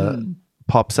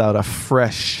 pops out a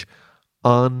fresh,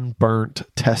 unburnt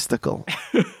testicle.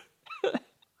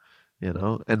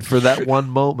 And for that one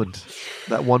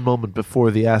moment before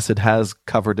the acid has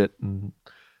covered it and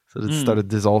so it started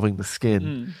dissolving the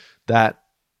skin, that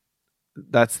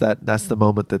that's the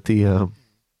moment that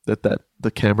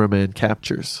the cameraman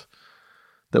captures.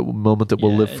 That moment that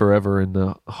will live forever in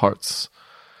the hearts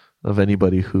of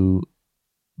anybody who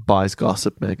buys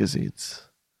gossip magazines.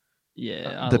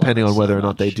 Yeah, depending on whether or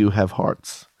not they do have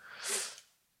hearts.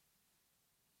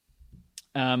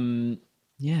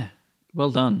 Yeah,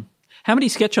 well done. How many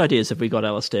sketch ideas have we got,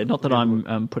 Alistair? Not that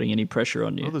I'm putting any pressure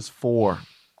on you. Oh, there's 4.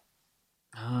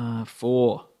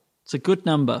 4. It's a good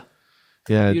number.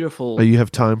 Yeah, beautiful. You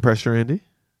have time pressure, Andy?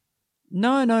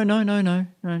 No.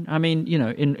 I mean,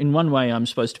 in one way, I'm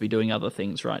supposed to be doing other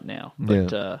things right now,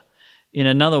 but in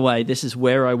another way, this is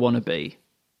where I want to be,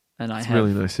 and it's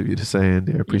really nice of you to say,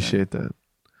 Andy. I appreciate that,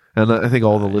 and I think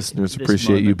all the listeners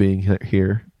appreciate you being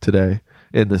here today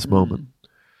in this moment.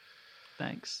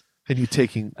 Thanks, and you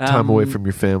taking time away from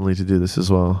your family to do this as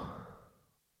well.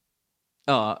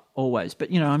 Always.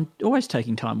 But, I'm always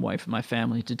taking time away from my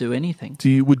family to do anything.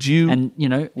 And,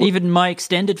 even my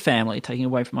extended family, taking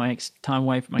away from time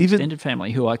away from my extended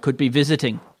family, who I could be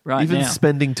visiting right now. Even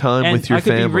spending time with your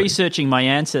family. I could be researching my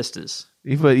ancestors.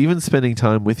 Even spending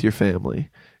time with your family,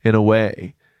 in a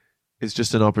way, is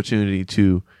just an opportunity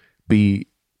to be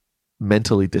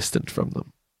mentally distant from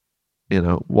them,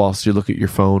 whilst you look at your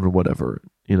phone or whatever.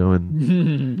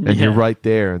 And you're right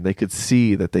there, and they could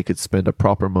see that they could spend a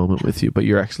proper moment with you, but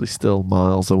you're actually still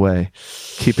miles away,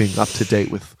 keeping up to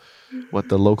date with what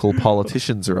the local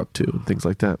politicians are up to and things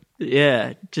like that.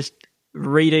 Yeah, just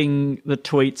reading the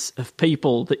tweets of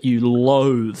people that you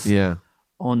loathe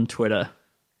on Twitter.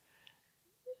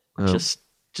 Just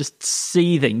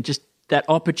seething, just that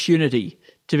opportunity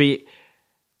to be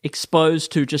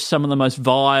exposed to just some of the most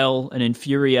vile and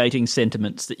infuriating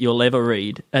sentiments that you'll ever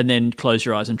read, and then close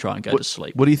your eyes and try and go to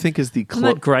sleep. What do you think is Isn't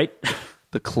that great?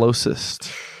 the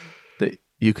closest that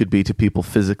you could be to people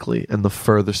physically, and the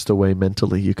furthest away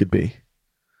mentally you could be?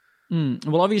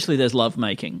 Well, obviously there's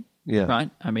lovemaking, right?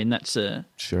 I mean, that's a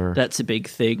big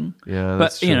thing. Yeah,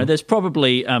 but there's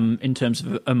probably in terms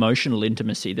of emotional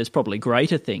intimacy, there's probably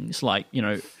greater things like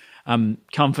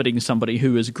comforting somebody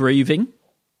who is grieving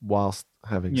whilst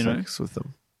having sex with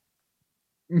them.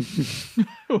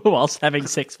 Whilst having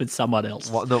sex with someone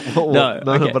else. No,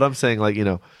 but I'm saying,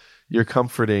 you're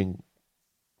comforting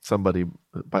somebody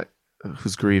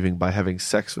who's grieving by having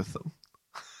sex with them.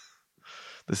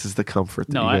 This is the comfort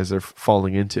that you guys are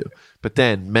falling into. But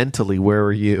then, mentally, where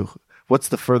are you? What's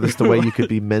the furthest away you could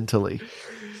be mentally?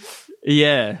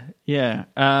 Yeah.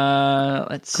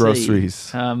 Let's see.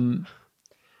 Groceries.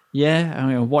 Yeah, I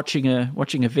mean, watching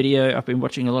a video. I've been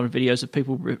watching a lot of videos of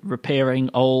people repairing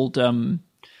old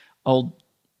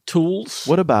tools.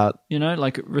 What about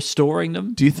restoring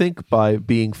them? Do you think by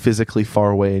being physically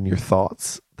far away in your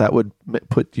thoughts, that would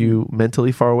put you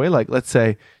mentally far away? Like, let's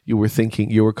say you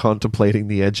were contemplating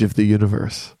the edge of the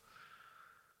universe.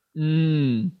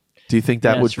 Do you think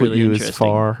that would put really you as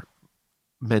far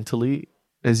mentally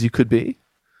as you could be?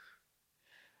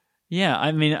 Yeah,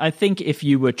 I mean, I think if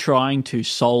you were trying to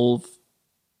solve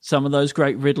some of those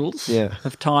great riddles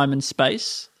of time and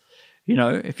space,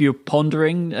 if you're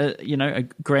pondering, a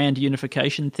grand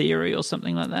unification theory or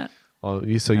something like that. Oh,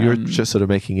 so you're just sort of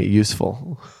making it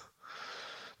useful.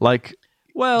 Do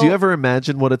you ever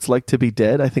imagine what it's like to be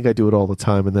dead? I think I do it all the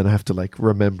time, and then I have to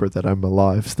remember that I'm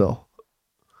alive still.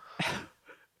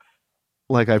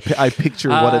 I picture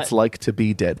what it's like to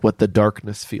be dead, what the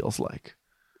darkness feels like.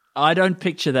 I don't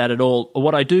picture that at all.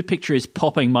 What I do picture is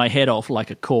popping my head off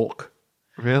like a cork.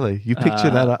 Really? You picture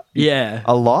that? Yeah.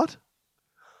 A lot?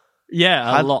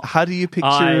 Yeah, a lot. How do you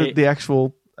picture the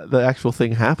actual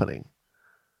thing happening?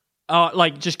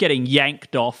 Like just getting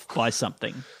yanked off by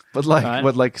something. But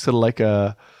like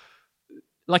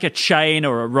a chain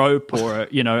or a rope or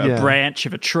a branch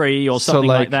of a tree or something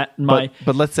like that.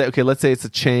 But let's say it's a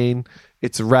chain.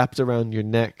 It's wrapped around your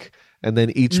neck, and then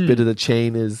each bit of the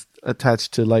chain is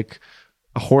attached to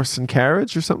a horse and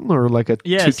carriage or something, or two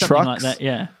something trucks. Like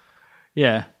that.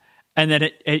 Yeah. And then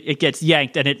it gets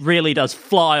yanked, and it really does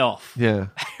fly off. Yeah.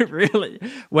 Really,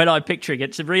 when I'm picturing it,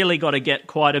 it's really got to get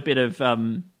quite a bit of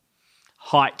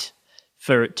height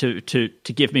for it to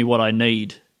give me what I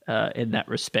need in that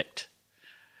respect.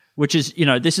 Which is,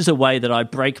 this is a way that I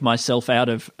break myself out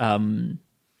of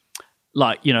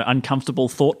uncomfortable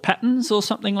thought patterns or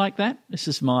something like that. This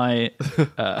is my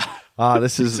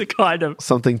this is a kind of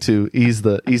something to ease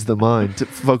the mind, to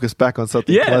focus back on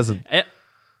something pleasant.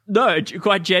 No,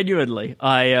 quite genuinely,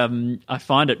 I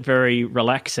find it very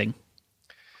relaxing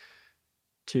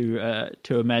to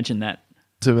imagine that.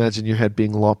 To imagine your head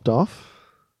being lopped off?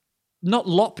 Not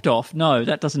lopped off, no,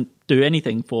 that doesn't do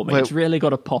anything for me. It's really got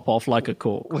to pop off like a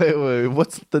cork. Wait,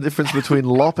 what's the difference between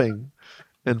lopping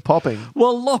and popping.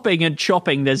 Well, lopping and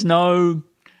chopping, there's no.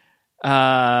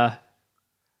 That's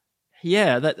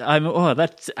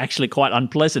actually quite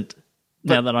unpleasant.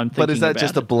 Now that I'm thinking, but is that about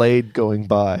just it. a blade going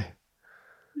by?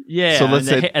 Yeah, So let's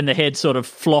say, and the head sort of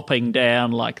flopping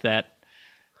down like that.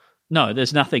 No,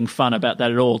 there's nothing fun about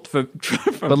that at all. but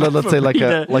let's say like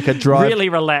a drive. Really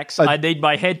relax. I need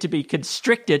my head to be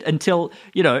constricted until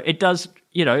it does.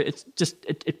 It's just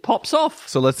it pops off.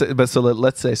 So let's say,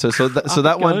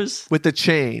 that one goes. with the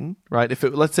chain, right? If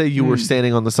let's say you were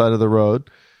standing on the side of the road,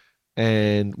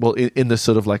 and in the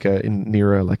sort of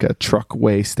near like a truck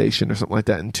way station or something like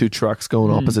that, and two trucks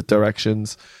going opposite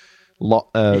directions,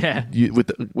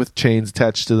 with chains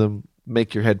attached to them,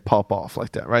 make your head pop off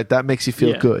like that, right? That makes you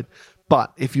feel good.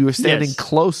 But if you were standing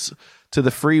close to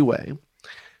the freeway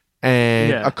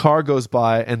and a car goes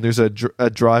by and there's a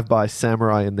drive-by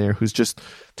samurai in there who's just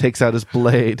takes out his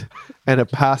blade and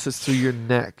it passes through your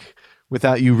neck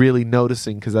without you really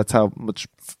noticing, because that's how much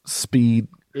speed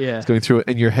is going through it,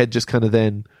 and your head just kind of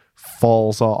then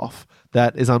falls off.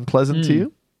 That is unpleasant to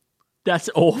you? That's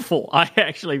awful. I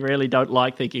actually really don't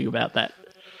like thinking about that.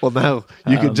 Well, now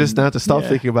you could just not to stop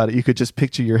thinking about it. You could just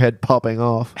picture your head popping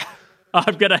off.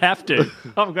 I'm going to have to.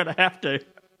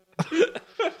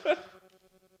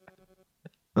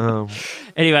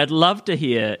 Anyway, I'd love to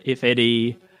hear if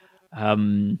any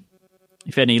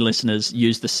listeners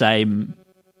use the same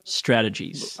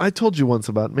strategies. I told you once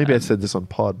about, maybe I said this on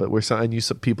pod, but I knew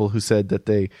some people who said that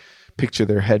they picture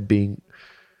their head being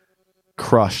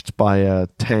crushed by a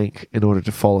tank in order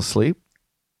to fall asleep.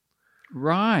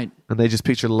 Right. And they just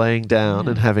picture laying down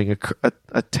and having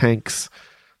a tank's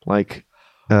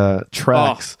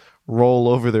tracks roll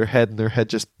over their head and their head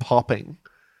just popping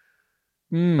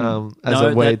as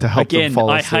a way to help them fall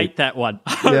asleep. I hate that one.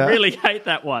 I really hate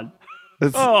that one.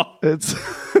 It's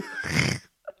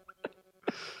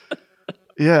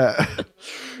yeah.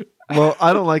 Well,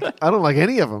 I don't like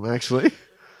any of them actually.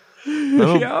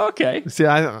 Yeah. Okay. See,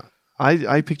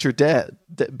 I picture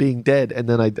being dead, and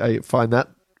then I find that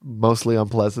mostly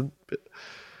unpleasant.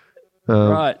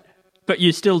 Right. But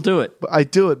you still do it. I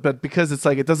do it, but because it's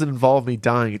it doesn't involve me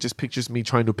dying. It just pictures me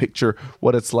trying to picture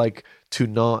what it's like to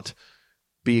not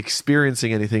be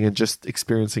experiencing anything and just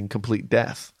experiencing complete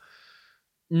death.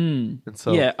 And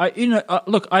so,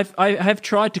 look, I have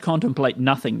tried to contemplate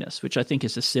nothingness, which I think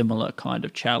is a similar kind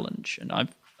of challenge, and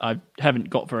I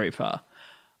haven't got very far.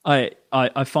 I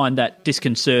find that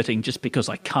disconcerting just because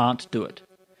I can't do it.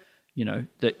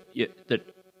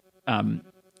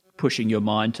 Pushing your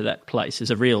mind to that place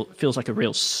feels like a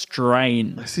real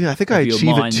strain. See, I think I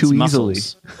achieve it too easily.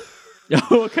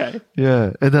 Okay.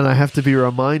 Yeah, and then I have to be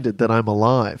reminded that I'm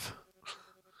alive.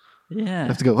 Yeah. I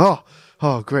have to go,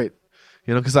 oh, great.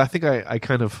 Because I think I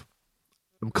kind of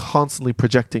am constantly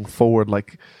projecting forward, I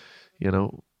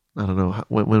don't know,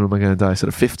 when am I going to die? Sort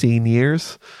of 15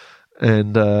 years?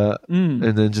 And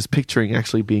then just picturing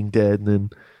actually being dead and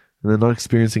then not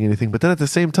experiencing anything. But then at the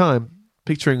same time,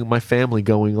 picturing my family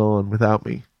going on without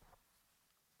me.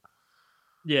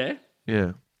 Yeah.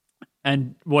 Yeah.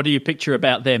 And what do you picture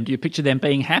about them? Do you picture them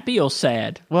being happy or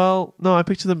sad? Well, no, I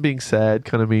picture them being sad,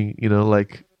 kind of being,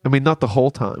 not the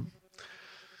whole time.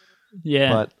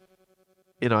 Yeah. But,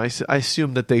 I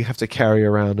assume that they have to carry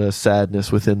around a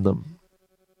sadness within them.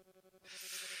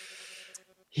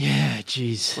 Yeah,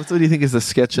 jeez. What do you think is the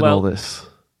sketch in all this?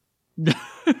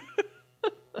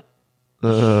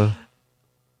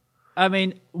 I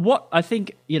mean, what I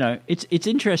think, it's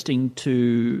interesting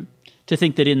to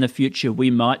think that in the future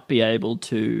we might be able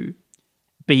to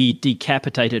be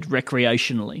decapitated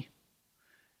recreationally.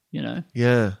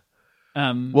 Yeah.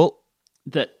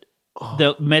 That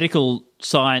the medical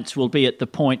science will be at the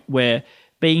point where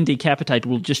being decapitated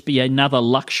will just be another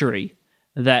luxury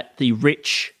that the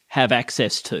rich have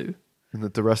access to. And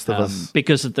that the rest of us...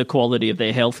 because of the quality of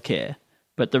their healthcare.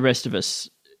 But the rest of us,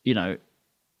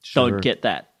 don't get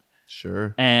that.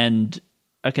 Sure. And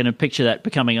I can picture that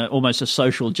becoming almost a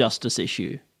social justice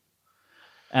issue.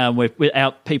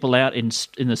 Without people out in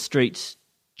the streets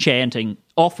chanting,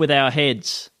 "Off with our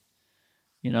heads."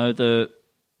 The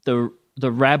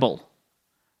rabble.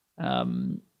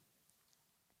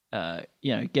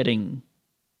 Getting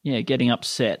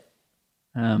upset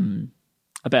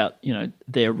about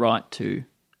their right to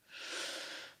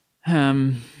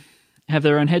have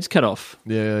their own heads cut off.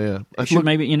 Yeah.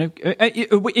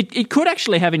 It could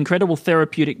actually have incredible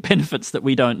therapeutic benefits that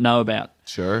we don't know about.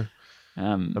 Sure.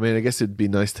 I guess it'd be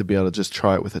nice to be able to just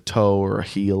try it with a toe or a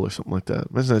heel or something like that.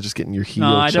 Imagine not just getting your heel.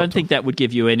 No, I don't think that would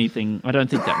give you anything. I don't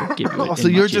think that would give you. So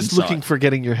you're just looking for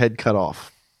getting your head cut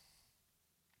off.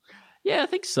 Yeah, I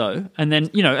think so. And then,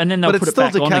 and then they'll But put it's it still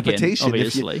back on again, decapitation.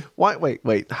 obviously.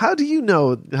 Wait. How do you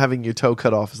know having your toe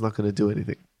cut off is not going to do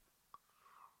anything?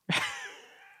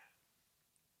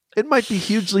 It might be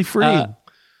hugely freeing.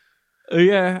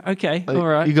 Yeah, okay, all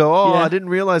right. You go, Yeah. I didn't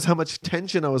realize how much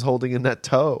tension I was holding in that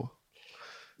toe.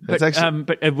 But,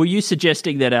 were you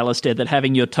suggesting that, Alistair, that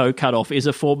having your toe cut off is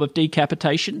a form of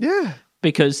decapitation? Yeah.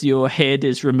 Because your head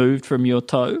is removed from your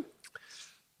toe?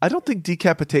 I don't think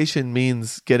decapitation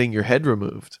means getting your head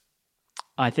removed.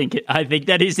 I think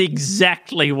that is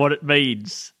exactly what it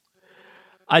means.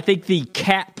 I think the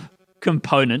cap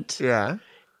component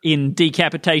in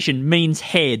decapitation means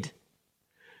head.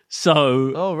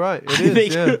 So, oh right, it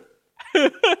is. Yeah.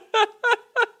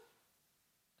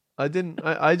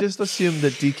 I just assumed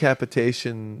that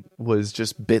decapitation was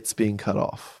just bits being cut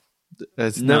off.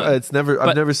 I've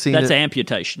never seen that's it.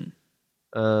 amputation.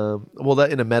 Well,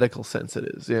 that in a medical sense it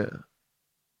is, yeah.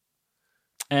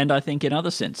 And I think in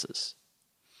other senses.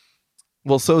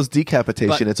 Well, so is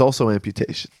decapitation. It's also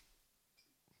amputation.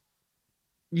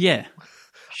 Yeah,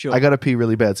 sure. I got to pee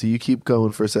really bad, so you keep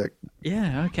going for a sec.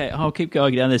 Yeah, okay. I'll keep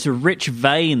going down. There's a rich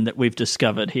vein that we've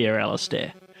discovered here,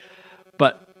 Alistair.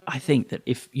 But I think that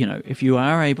if you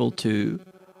are able to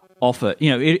offer,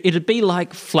 it'd be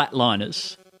like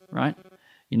flatliners, right?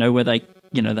 Where they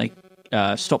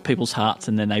stop people's hearts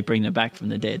and then they bring them back from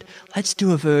the dead. Let's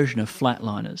do a version of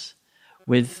flatliners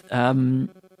with. I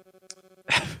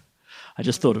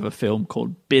just thought of a film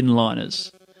called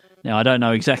Binliners. Now I don't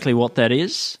know exactly what that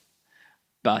is,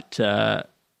 but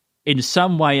in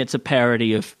some way it's a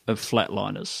parody of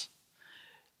flatliners.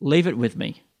 Leave it with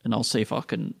me, and I'll see if I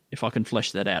can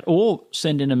flesh that out. Or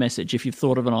send in a message if you've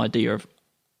thought of an idea of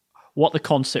what the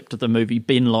concept of the movie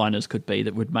Binliners could be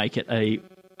that would make it a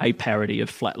parody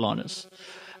of flatliners.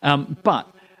 But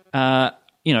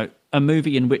a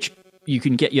movie in which you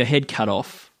can get your head cut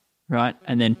off, right,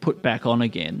 and then put back on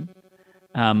again,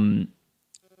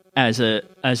 as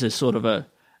a sort of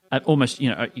almost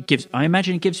it gives. I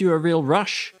imagine it gives you a real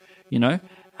rush, and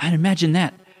imagine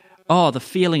that. Oh, the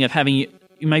feeling of having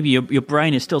maybe your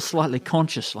brain is still slightly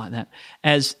conscious like that,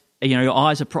 as your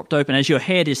eyes are propped open, as your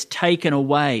head is taken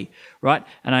away, right?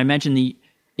 And I imagine the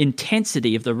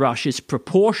intensity of the rush is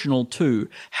proportional to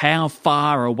how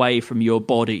far away from your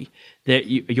body that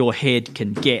your head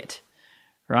can get,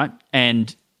 right?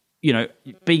 And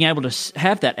being able to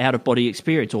have that out-of-body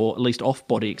experience, or at least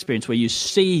off-body experience, where you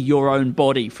see your own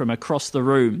body from across the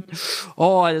room.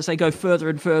 Oh, as they go further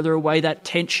and further away, that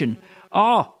tension.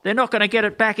 Oh, they're not going to get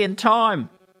it back in time,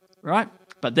 right?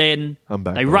 But then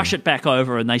they rush it back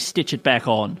over and they stitch it back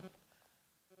on.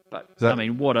 But I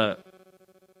mean, what a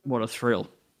thrill!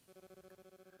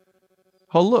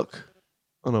 Oh look!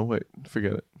 Oh no, wait,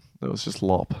 forget it. That was just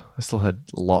Lop. I still had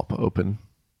Lop open.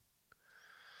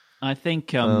 I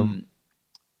think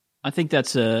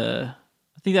that's a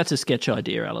sketch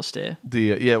idea, Alistair.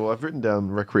 Well, I've written down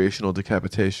recreational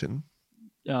decapitation.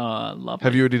 Lovely.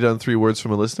 Have you already done 3 words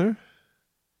from a listener?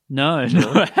 No,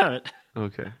 I haven't.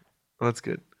 Okay, well, that's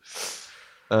good.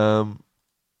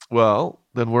 Well,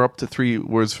 then we're up to 3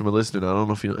 words from a listener now. I don't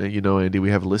know if you know, Andy, we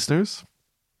have listeners,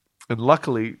 and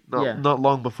luckily, not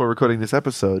long before recording this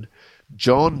episode,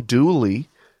 John Dooley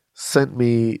sent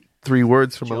me 3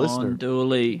 words from a listener. John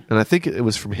Dooley. And I think it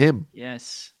was from him.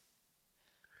 Yes.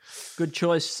 Good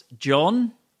choice,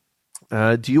 John.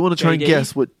 Do you want to try and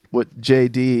guess what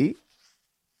JD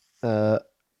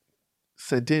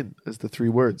sent in as the 3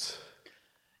 words?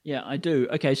 Yeah, I do.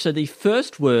 Okay, so the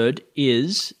first word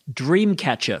is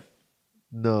Dreamcatcher.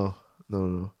 No.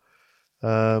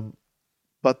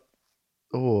 But,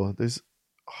 there's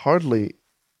hardly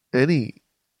any...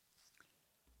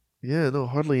 Yeah, no,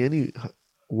 hardly any...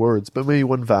 words, but maybe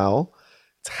 1 vowel.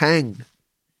 It's hang.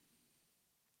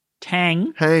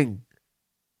 Tang. Hang.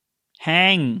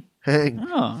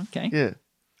 Oh, okay. Yeah.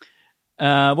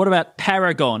 What about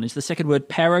paragon? Is the second word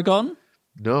paragon?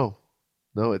 No,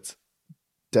 it's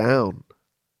down.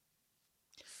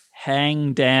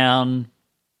 Hang down.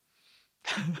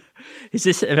 Is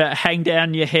this about hang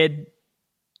down your head,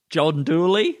 John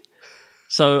Dooley?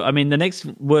 So, I mean, the next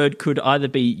word could either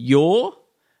be your,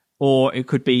 or it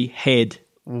could be head.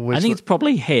 I think it's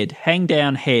probably head. Hang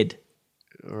down head.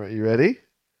 All right, you ready?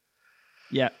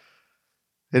 Yeah.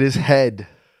 It is head.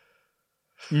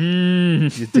 You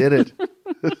did it.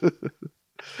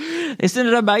 Isn't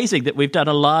it amazing that we've done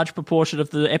a large proportion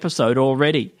of the episode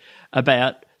already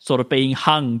about sort of being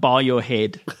hung by your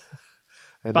head?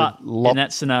 But in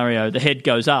that scenario, the head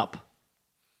goes up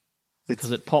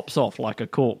because it pops off like a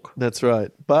cork. That's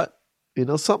right. But,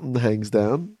 something hangs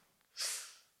down.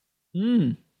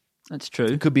 That's true.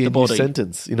 It could be the a new body.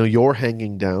 sentence. You know, you're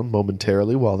hanging down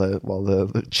momentarily while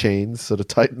the chains sort of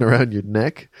tighten around your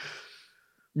neck.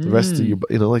 The rest of your,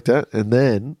 you know, like that, and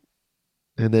then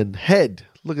head.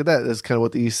 Look at that. That's kind of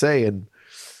what you say, and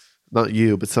not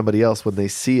you, but somebody else when they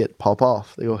see it pop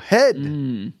off, they go head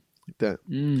like that.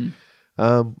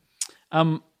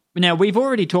 Now, we've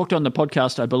already talked on the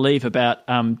podcast, I believe, about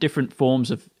different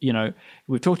forms of, you know,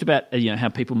 we've talked about, you know, how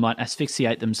people might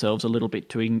asphyxiate themselves a little bit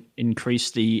to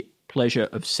increase the pleasure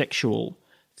of sexual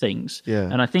things. Yeah.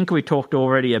 And I think we talked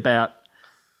already about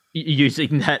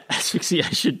using that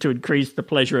asphyxiation to increase the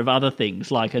pleasure of other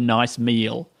things, like a nice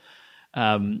meal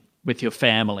with your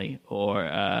family or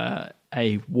a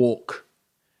walk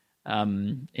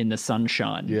in the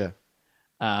sunshine. Yeah.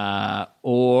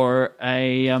 Or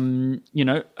a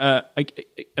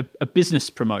business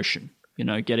promotion. You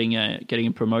know, getting a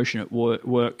promotion at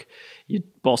work. Your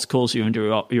boss calls you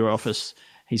into your office.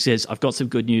 He says, "I've got some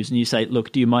good news," and you say,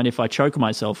 "Look, do you mind if I choke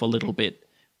myself a little bit?"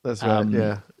 That's right.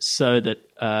 Yeah. So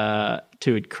that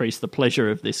to increase the pleasure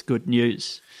of this good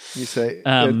news. You say,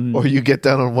 or you get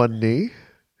down on one knee,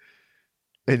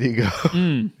 and you go,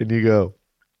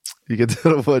 you get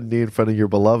down on one knee in front of your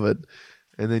beloved.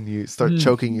 And then you start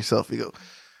choking yourself. You go,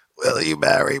 "Will you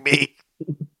marry me?"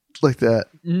 Like that.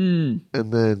 And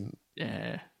then,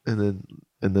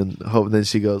 and then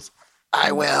she goes,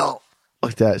 "I will."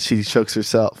 Like that. She chokes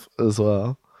herself as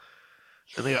well.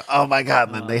 And they go, "Oh my God!"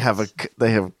 And then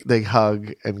they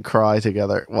hug and cry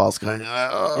together whilst going,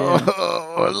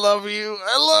 "Oh, I love you,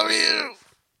 I love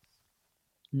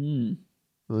you."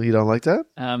 Well, you don't like that?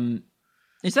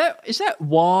 Is that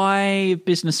why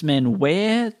businessmen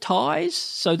wear ties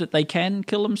so that they can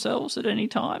kill themselves at any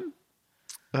time?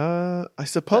 I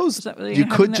suppose Is that you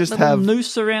could just have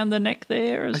noose around the neck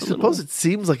there. I suppose it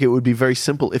seems like it would be very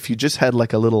simple if you just had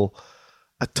like a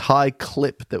tie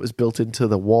clip that was built into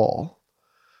the wall,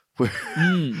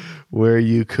 where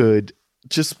you could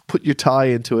just put your tie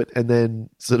into it and then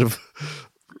sort of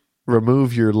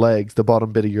remove your legs, the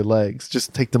bottom bit of your legs,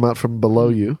 just take them out from below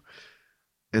you.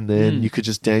 And then you could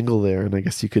just dangle there, and I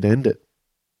guess you could end it.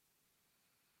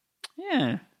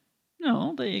 Yeah.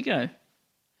 No, there you go.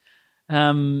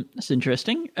 That's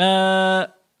interesting. Hang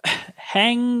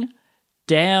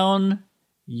down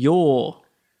your.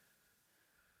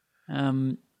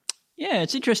 Yeah,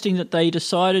 it's interesting that they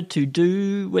decided to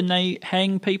do when they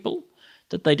hang people,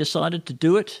 that they decided to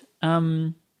do it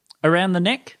around the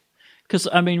neck. Because,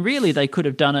 I mean, really, they could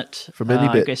have done it from any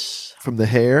bit. I guess. From the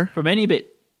hair? From any bit.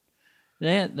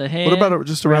 Yeah, the hair. What about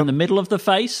just around the middle of the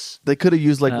face? They could have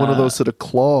used like one of those sort of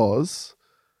claws,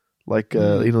 like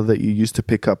you know, that you used to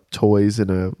pick up toys in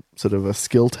a sort of a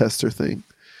skill tester thing,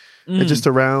 and just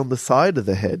around the side of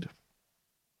the head.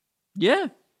 Yeah,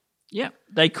 yeah.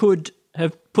 They could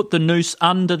have put the noose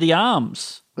under the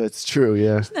arms. That's true.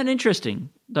 Yeah. Isn't that interesting?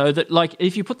 Though that, like,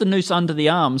 if you put the noose under the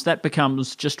arms, that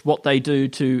becomes just what they do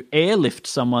to airlift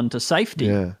someone to safety.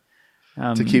 Yeah.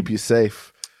 To keep you safe.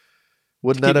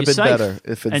 Wouldn't that have been better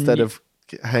if instead of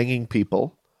hanging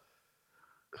people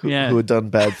who had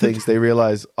done bad things, they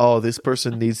realize, oh, this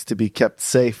person needs to be kept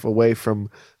safe away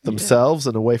from themselves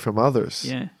and away from others.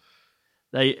 Yeah.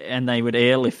 They would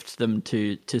airlift them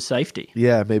to safety.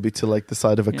 Yeah, maybe to like the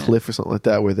side of a cliff or something like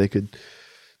that, where they could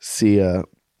see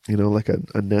like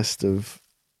a nest of,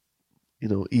 you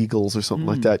know, eagles or something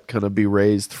like that, kind of be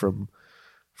raised from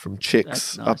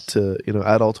chicks up to, you know,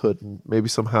 adulthood, and maybe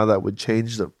somehow that would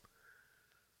change them.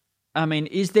 I mean,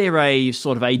 is there a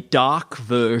sort of a dark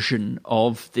version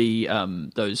of the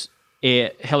those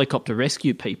helicopter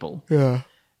rescue people? Yeah.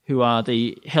 Who are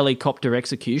the helicopter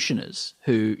executioners?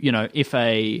 Who, you know, if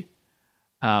a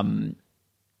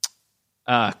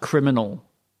criminal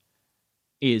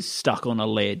is stuck on a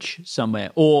ledge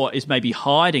somewhere, or is maybe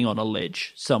hiding on a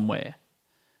ledge somewhere,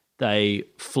 they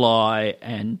fly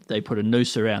and they put a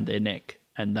noose around their neck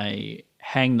and they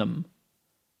hang them.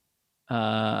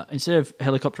 Instead of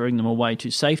helicoptering them away to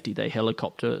safety, they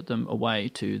helicopter them away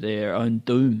to their own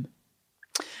doom.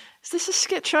 Is this a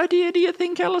sketch idea, do you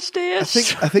think, Alistair? I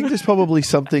think there's probably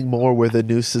something more where the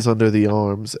noose is under the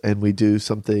arms and we do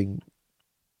something,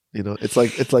 you know, it's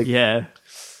like yeah.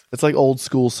 It's like old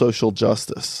school social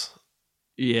justice.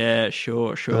 Yeah,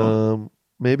 sure.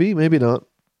 Maybe not.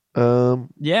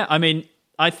 Yeah, I mean,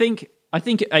 I think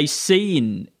a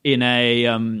scene in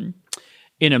a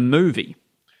movie,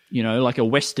 you know, like a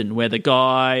Western where the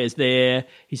guy is there,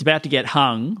 he's about to get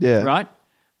hung, right?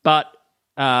 But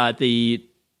the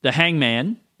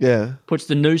hangman puts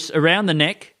the noose around the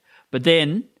neck, but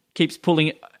then keeps pulling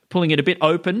it a bit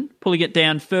open, pulling it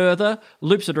down further,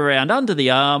 loops it around under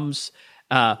the arms,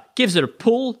 gives it a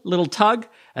pull, little tug,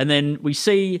 and then we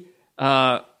see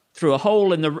through a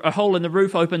hole in the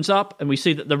roof opens up, and we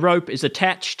see that the rope is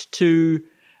attached to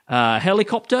a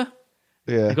helicopter.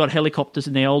 Yeah. They've got helicopters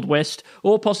in the Old West,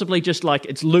 or possibly just like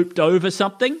it's looped over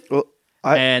something. Well,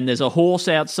 and there's a horse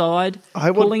outside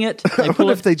pulling it. I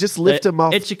wonder if they just lift him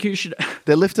off. Execution.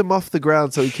 They lift him off the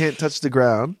ground so he can't touch the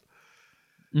ground.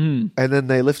 And then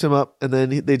they lift him up, and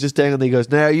then they just dangle, and he goes,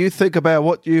 "Now you think about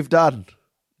what you've done."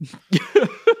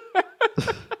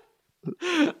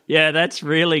 Yeah, that's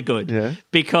really good. Yeah.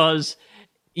 Because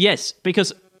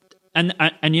and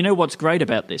you know what's great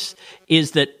about this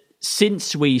is that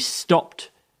since we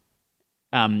stopped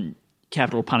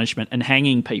capital punishment and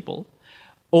hanging people,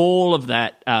 all of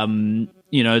that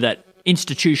that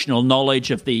institutional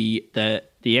knowledge of the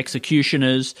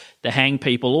executioners, the hang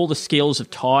people, all the skills of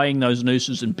tying those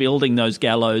nooses and building those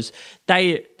gallows,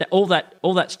 all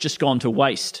that's just gone to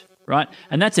waste, right?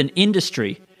 And that's an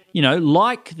industry,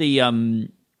 like the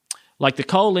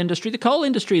coal industry. The coal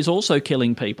industry is also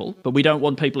killing people, but we don't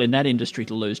want people in that industry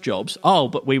to lose jobs. Oh,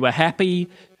 but we were happy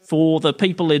for the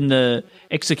people in the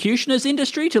executioners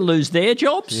industry to lose their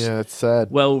jobs? Yeah, it's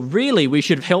sad. Well, really, we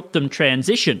should have helped them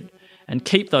transition and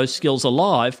keep those skills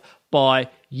alive by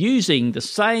using the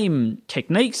same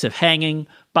techniques of hanging,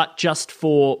 but just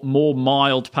for more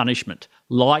mild punishment,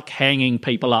 like hanging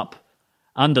people up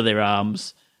under their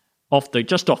arms,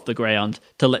 just off the ground,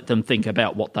 to let them think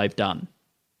about what they've done.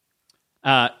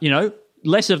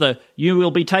 Less of the "you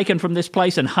will be taken from this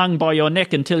place and hung by your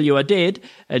neck until you are dead,"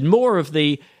 and more of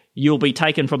the "you'll be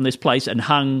taken from this place and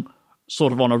hung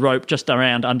sort of on a rope just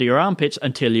around under your armpits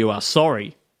until you are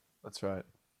sorry." That's right.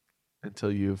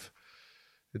 Until you've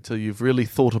really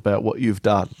thought about what you've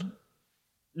done.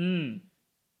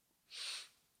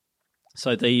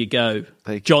 So there you go.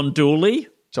 John Dooley.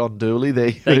 John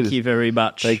Dooley. Thank you very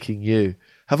much. Thanking you.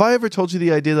 Have I ever told you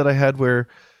the idea that I had where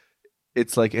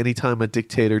it's like anytime a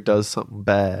dictator does something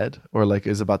bad or like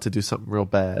is about to do something real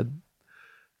bad,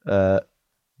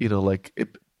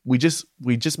 we just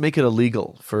make it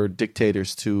illegal for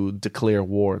dictators to declare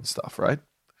war and stuff, right?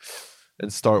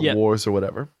 And start wars or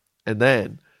whatever. And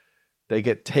then they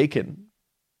get taken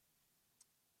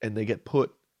and they get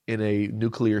put in a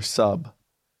nuclear sub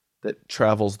that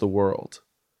travels the world,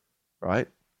 right?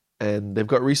 And they've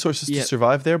got resources to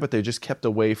survive there, but they're just kept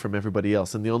away from everybody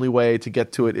else. And the only way to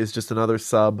get to it is just another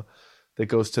sub that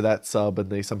goes to that sub,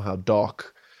 and they somehow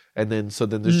dock. And then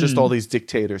there's just all these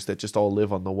dictators that just all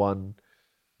live on the one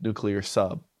nuclear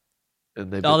sub.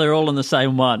 And they're all in the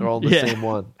same one. They're all in the same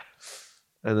one.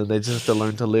 And then they just have to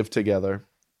learn to live together.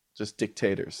 Just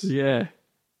dictators. Yeah.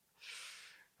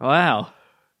 Wow.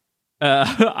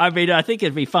 I think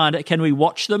it'd be fun. Can we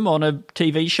watch them on a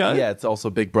TV show? Yeah, it's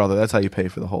also Big Brother. That's how you pay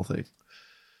for the whole thing.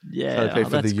 Yeah, that's how you pay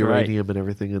for the uranium great. and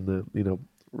everything, and the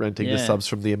renting the subs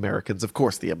from the Americans. Of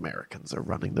course, the Americans are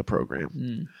running the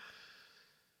program.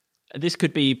 This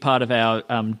could be part of our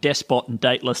Despot and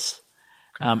Dateless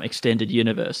extended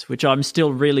universe, which I'm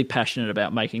still really passionate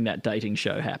about making that dating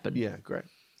show happen. Yeah, great.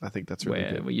 I think that's really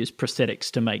good. Where we use prosthetics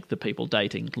to make the people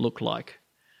dating look like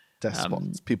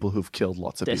despots, people who've killed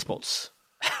lots of despots.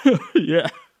 people. Yeah.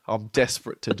 I'm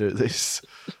desperate to do this.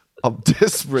 I'm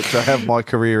desperate to have my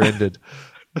career ended.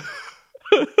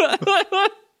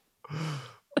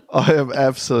 I am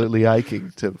absolutely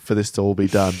aching for this to all be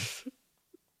done.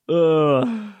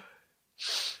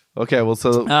 Okay, well,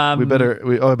 so I better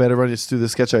run you through the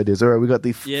sketch ideas. All right, we got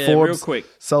the Forbes real quick.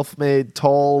 self-made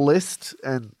tall list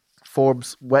and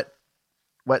Forbes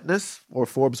wetness or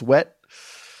Forbes wet.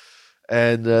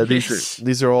 And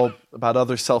these are all about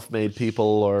other self-made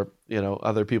people, or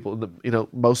other people,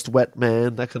 most wet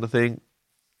man, that kind of thing.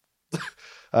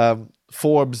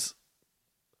 Forbes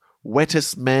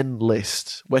wettest men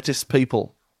list, wettest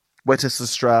people, wettest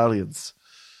Australians.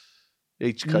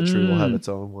 Each country will have its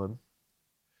own one.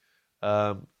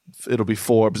 It'll be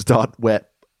Forbes.wet.au.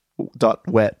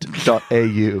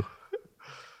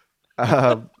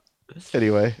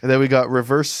 Anyway, and then we got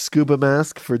reverse scuba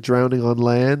mask for drowning on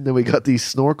land. Then we got the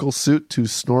snorkel suit to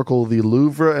snorkel the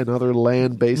Louvre and other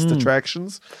land-based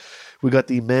attractions. We got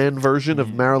the man version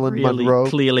of Marilyn Monroe.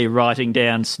 Clearly writing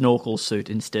down snorkel suit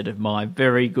instead of my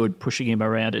very good pushing him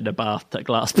around in a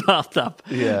glass bathtub.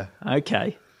 Yeah.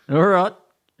 Okay. All right.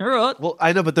 Well,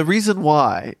 I know, but the reason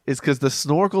why is because the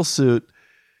snorkel suit,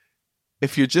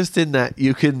 if you're just in that,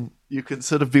 you can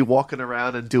sort of be walking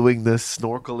around and doing this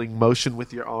snorkeling motion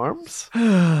with your arms.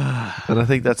 And I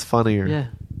think that's funnier. Yeah.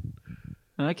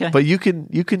 Okay. But you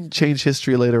can change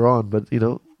history later on, but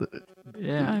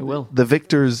yeah, I will. The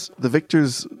victors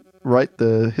write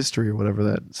the history, or whatever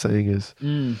that saying is.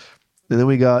 And then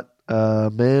we got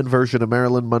man version of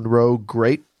Marilyn Monroe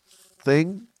great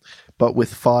thing, but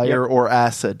with fire or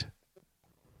acid.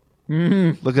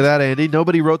 Look at that, Andy.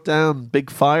 Nobody wrote down big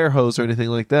fire hose or anything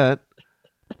like that.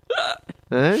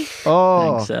 Eh?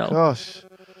 Oh, Thanks, Al. gosh.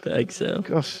 Thanks, Al.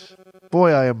 Gosh.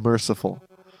 Boy, I am merciful.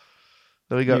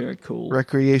 Then we got Very cool.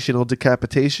 recreational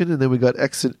decapitation, and then we got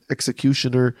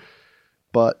executioner,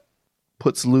 but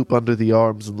puts Loop under the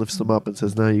arms and lifts them up and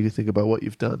says, now you can think about what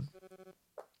you've done.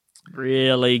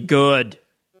 Really good.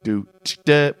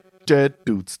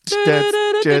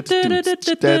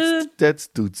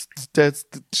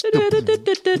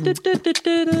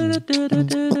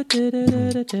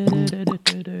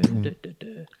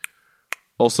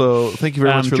 Also, thank you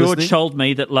very much for George listening. told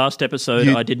me that last episode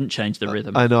I didn't change the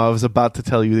rhythm. I know, I was about to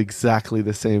tell you exactly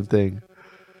the same thing.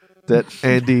 That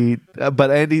Andy,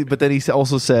 but then he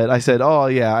also said, I said, oh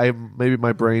yeah, maybe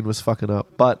my brain was fucking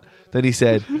up. But then he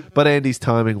said, but Andy's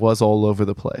timing was all over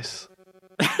the place.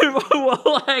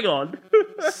 Well, hang on.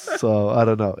 So I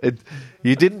don't know.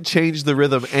 You didn't change the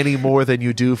rhythm any more than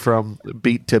you do from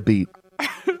beat to beat.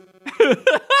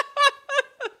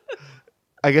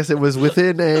 I guess it was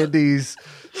within Andy's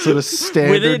sort of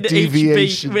standard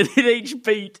deviation. Within each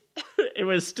beat, it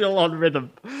was still on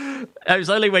rhythm. It was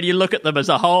only when you look at them as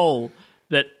a whole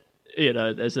that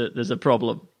there's a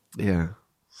problem. Yeah.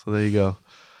 So there you go.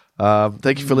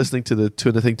 Thank you for listening to the Two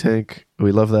in the Think Tank.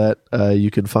 We love that.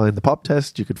 You can find the pop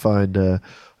test. You can find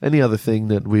any other thing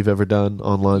that we've ever done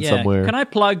online somewhere. Can I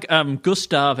plug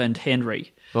Gustav and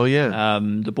Henry? Oh, yeah.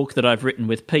 The book that I've written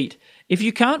with Pete. If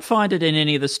you can't find it in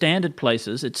any of the standard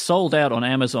places, it's sold out on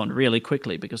Amazon really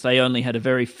quickly because they only had a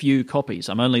very few copies.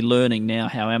 I'm only learning now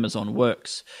how Amazon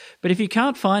works. But if you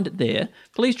can't find it there,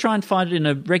 please try and find it in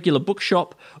a regular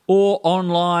bookshop or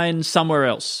online somewhere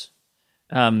else.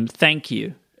 Thank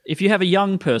you. If you have a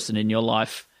young person in your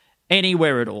life,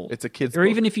 anywhere at all, it's a kid's or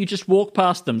book. even if you just walk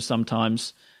past them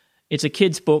sometimes, it's a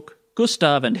kid's book,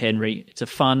 Gustav and Henry. It's a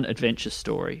fun adventure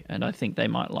story, and I think they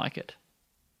might like it.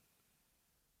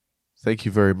 Thank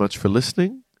you very much for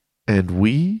listening, and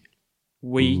we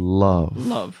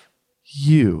love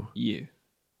you.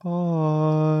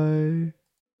 Bye.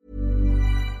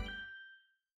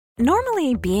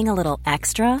 Normally, being a little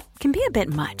extra can be a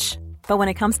bit much. But when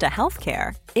it comes to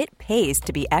healthcare, it pays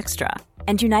to be extra.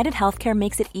 And United Healthcare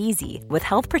makes it easy with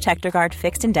Health Protector Guard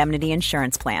fixed indemnity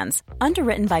insurance plans.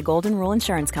 Underwritten by Golden Rule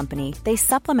Insurance Company, they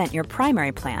supplement your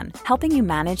primary plan, helping you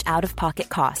manage out-of-pocket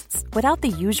costs without the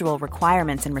usual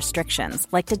requirements and restrictions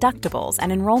like deductibles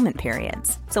and enrollment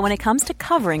periods. So when it comes to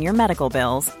covering your medical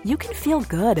bills, you can feel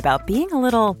good about being a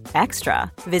little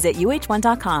extra. Visit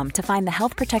UH1.com to find the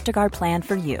Health Protector Guard plan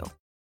for you.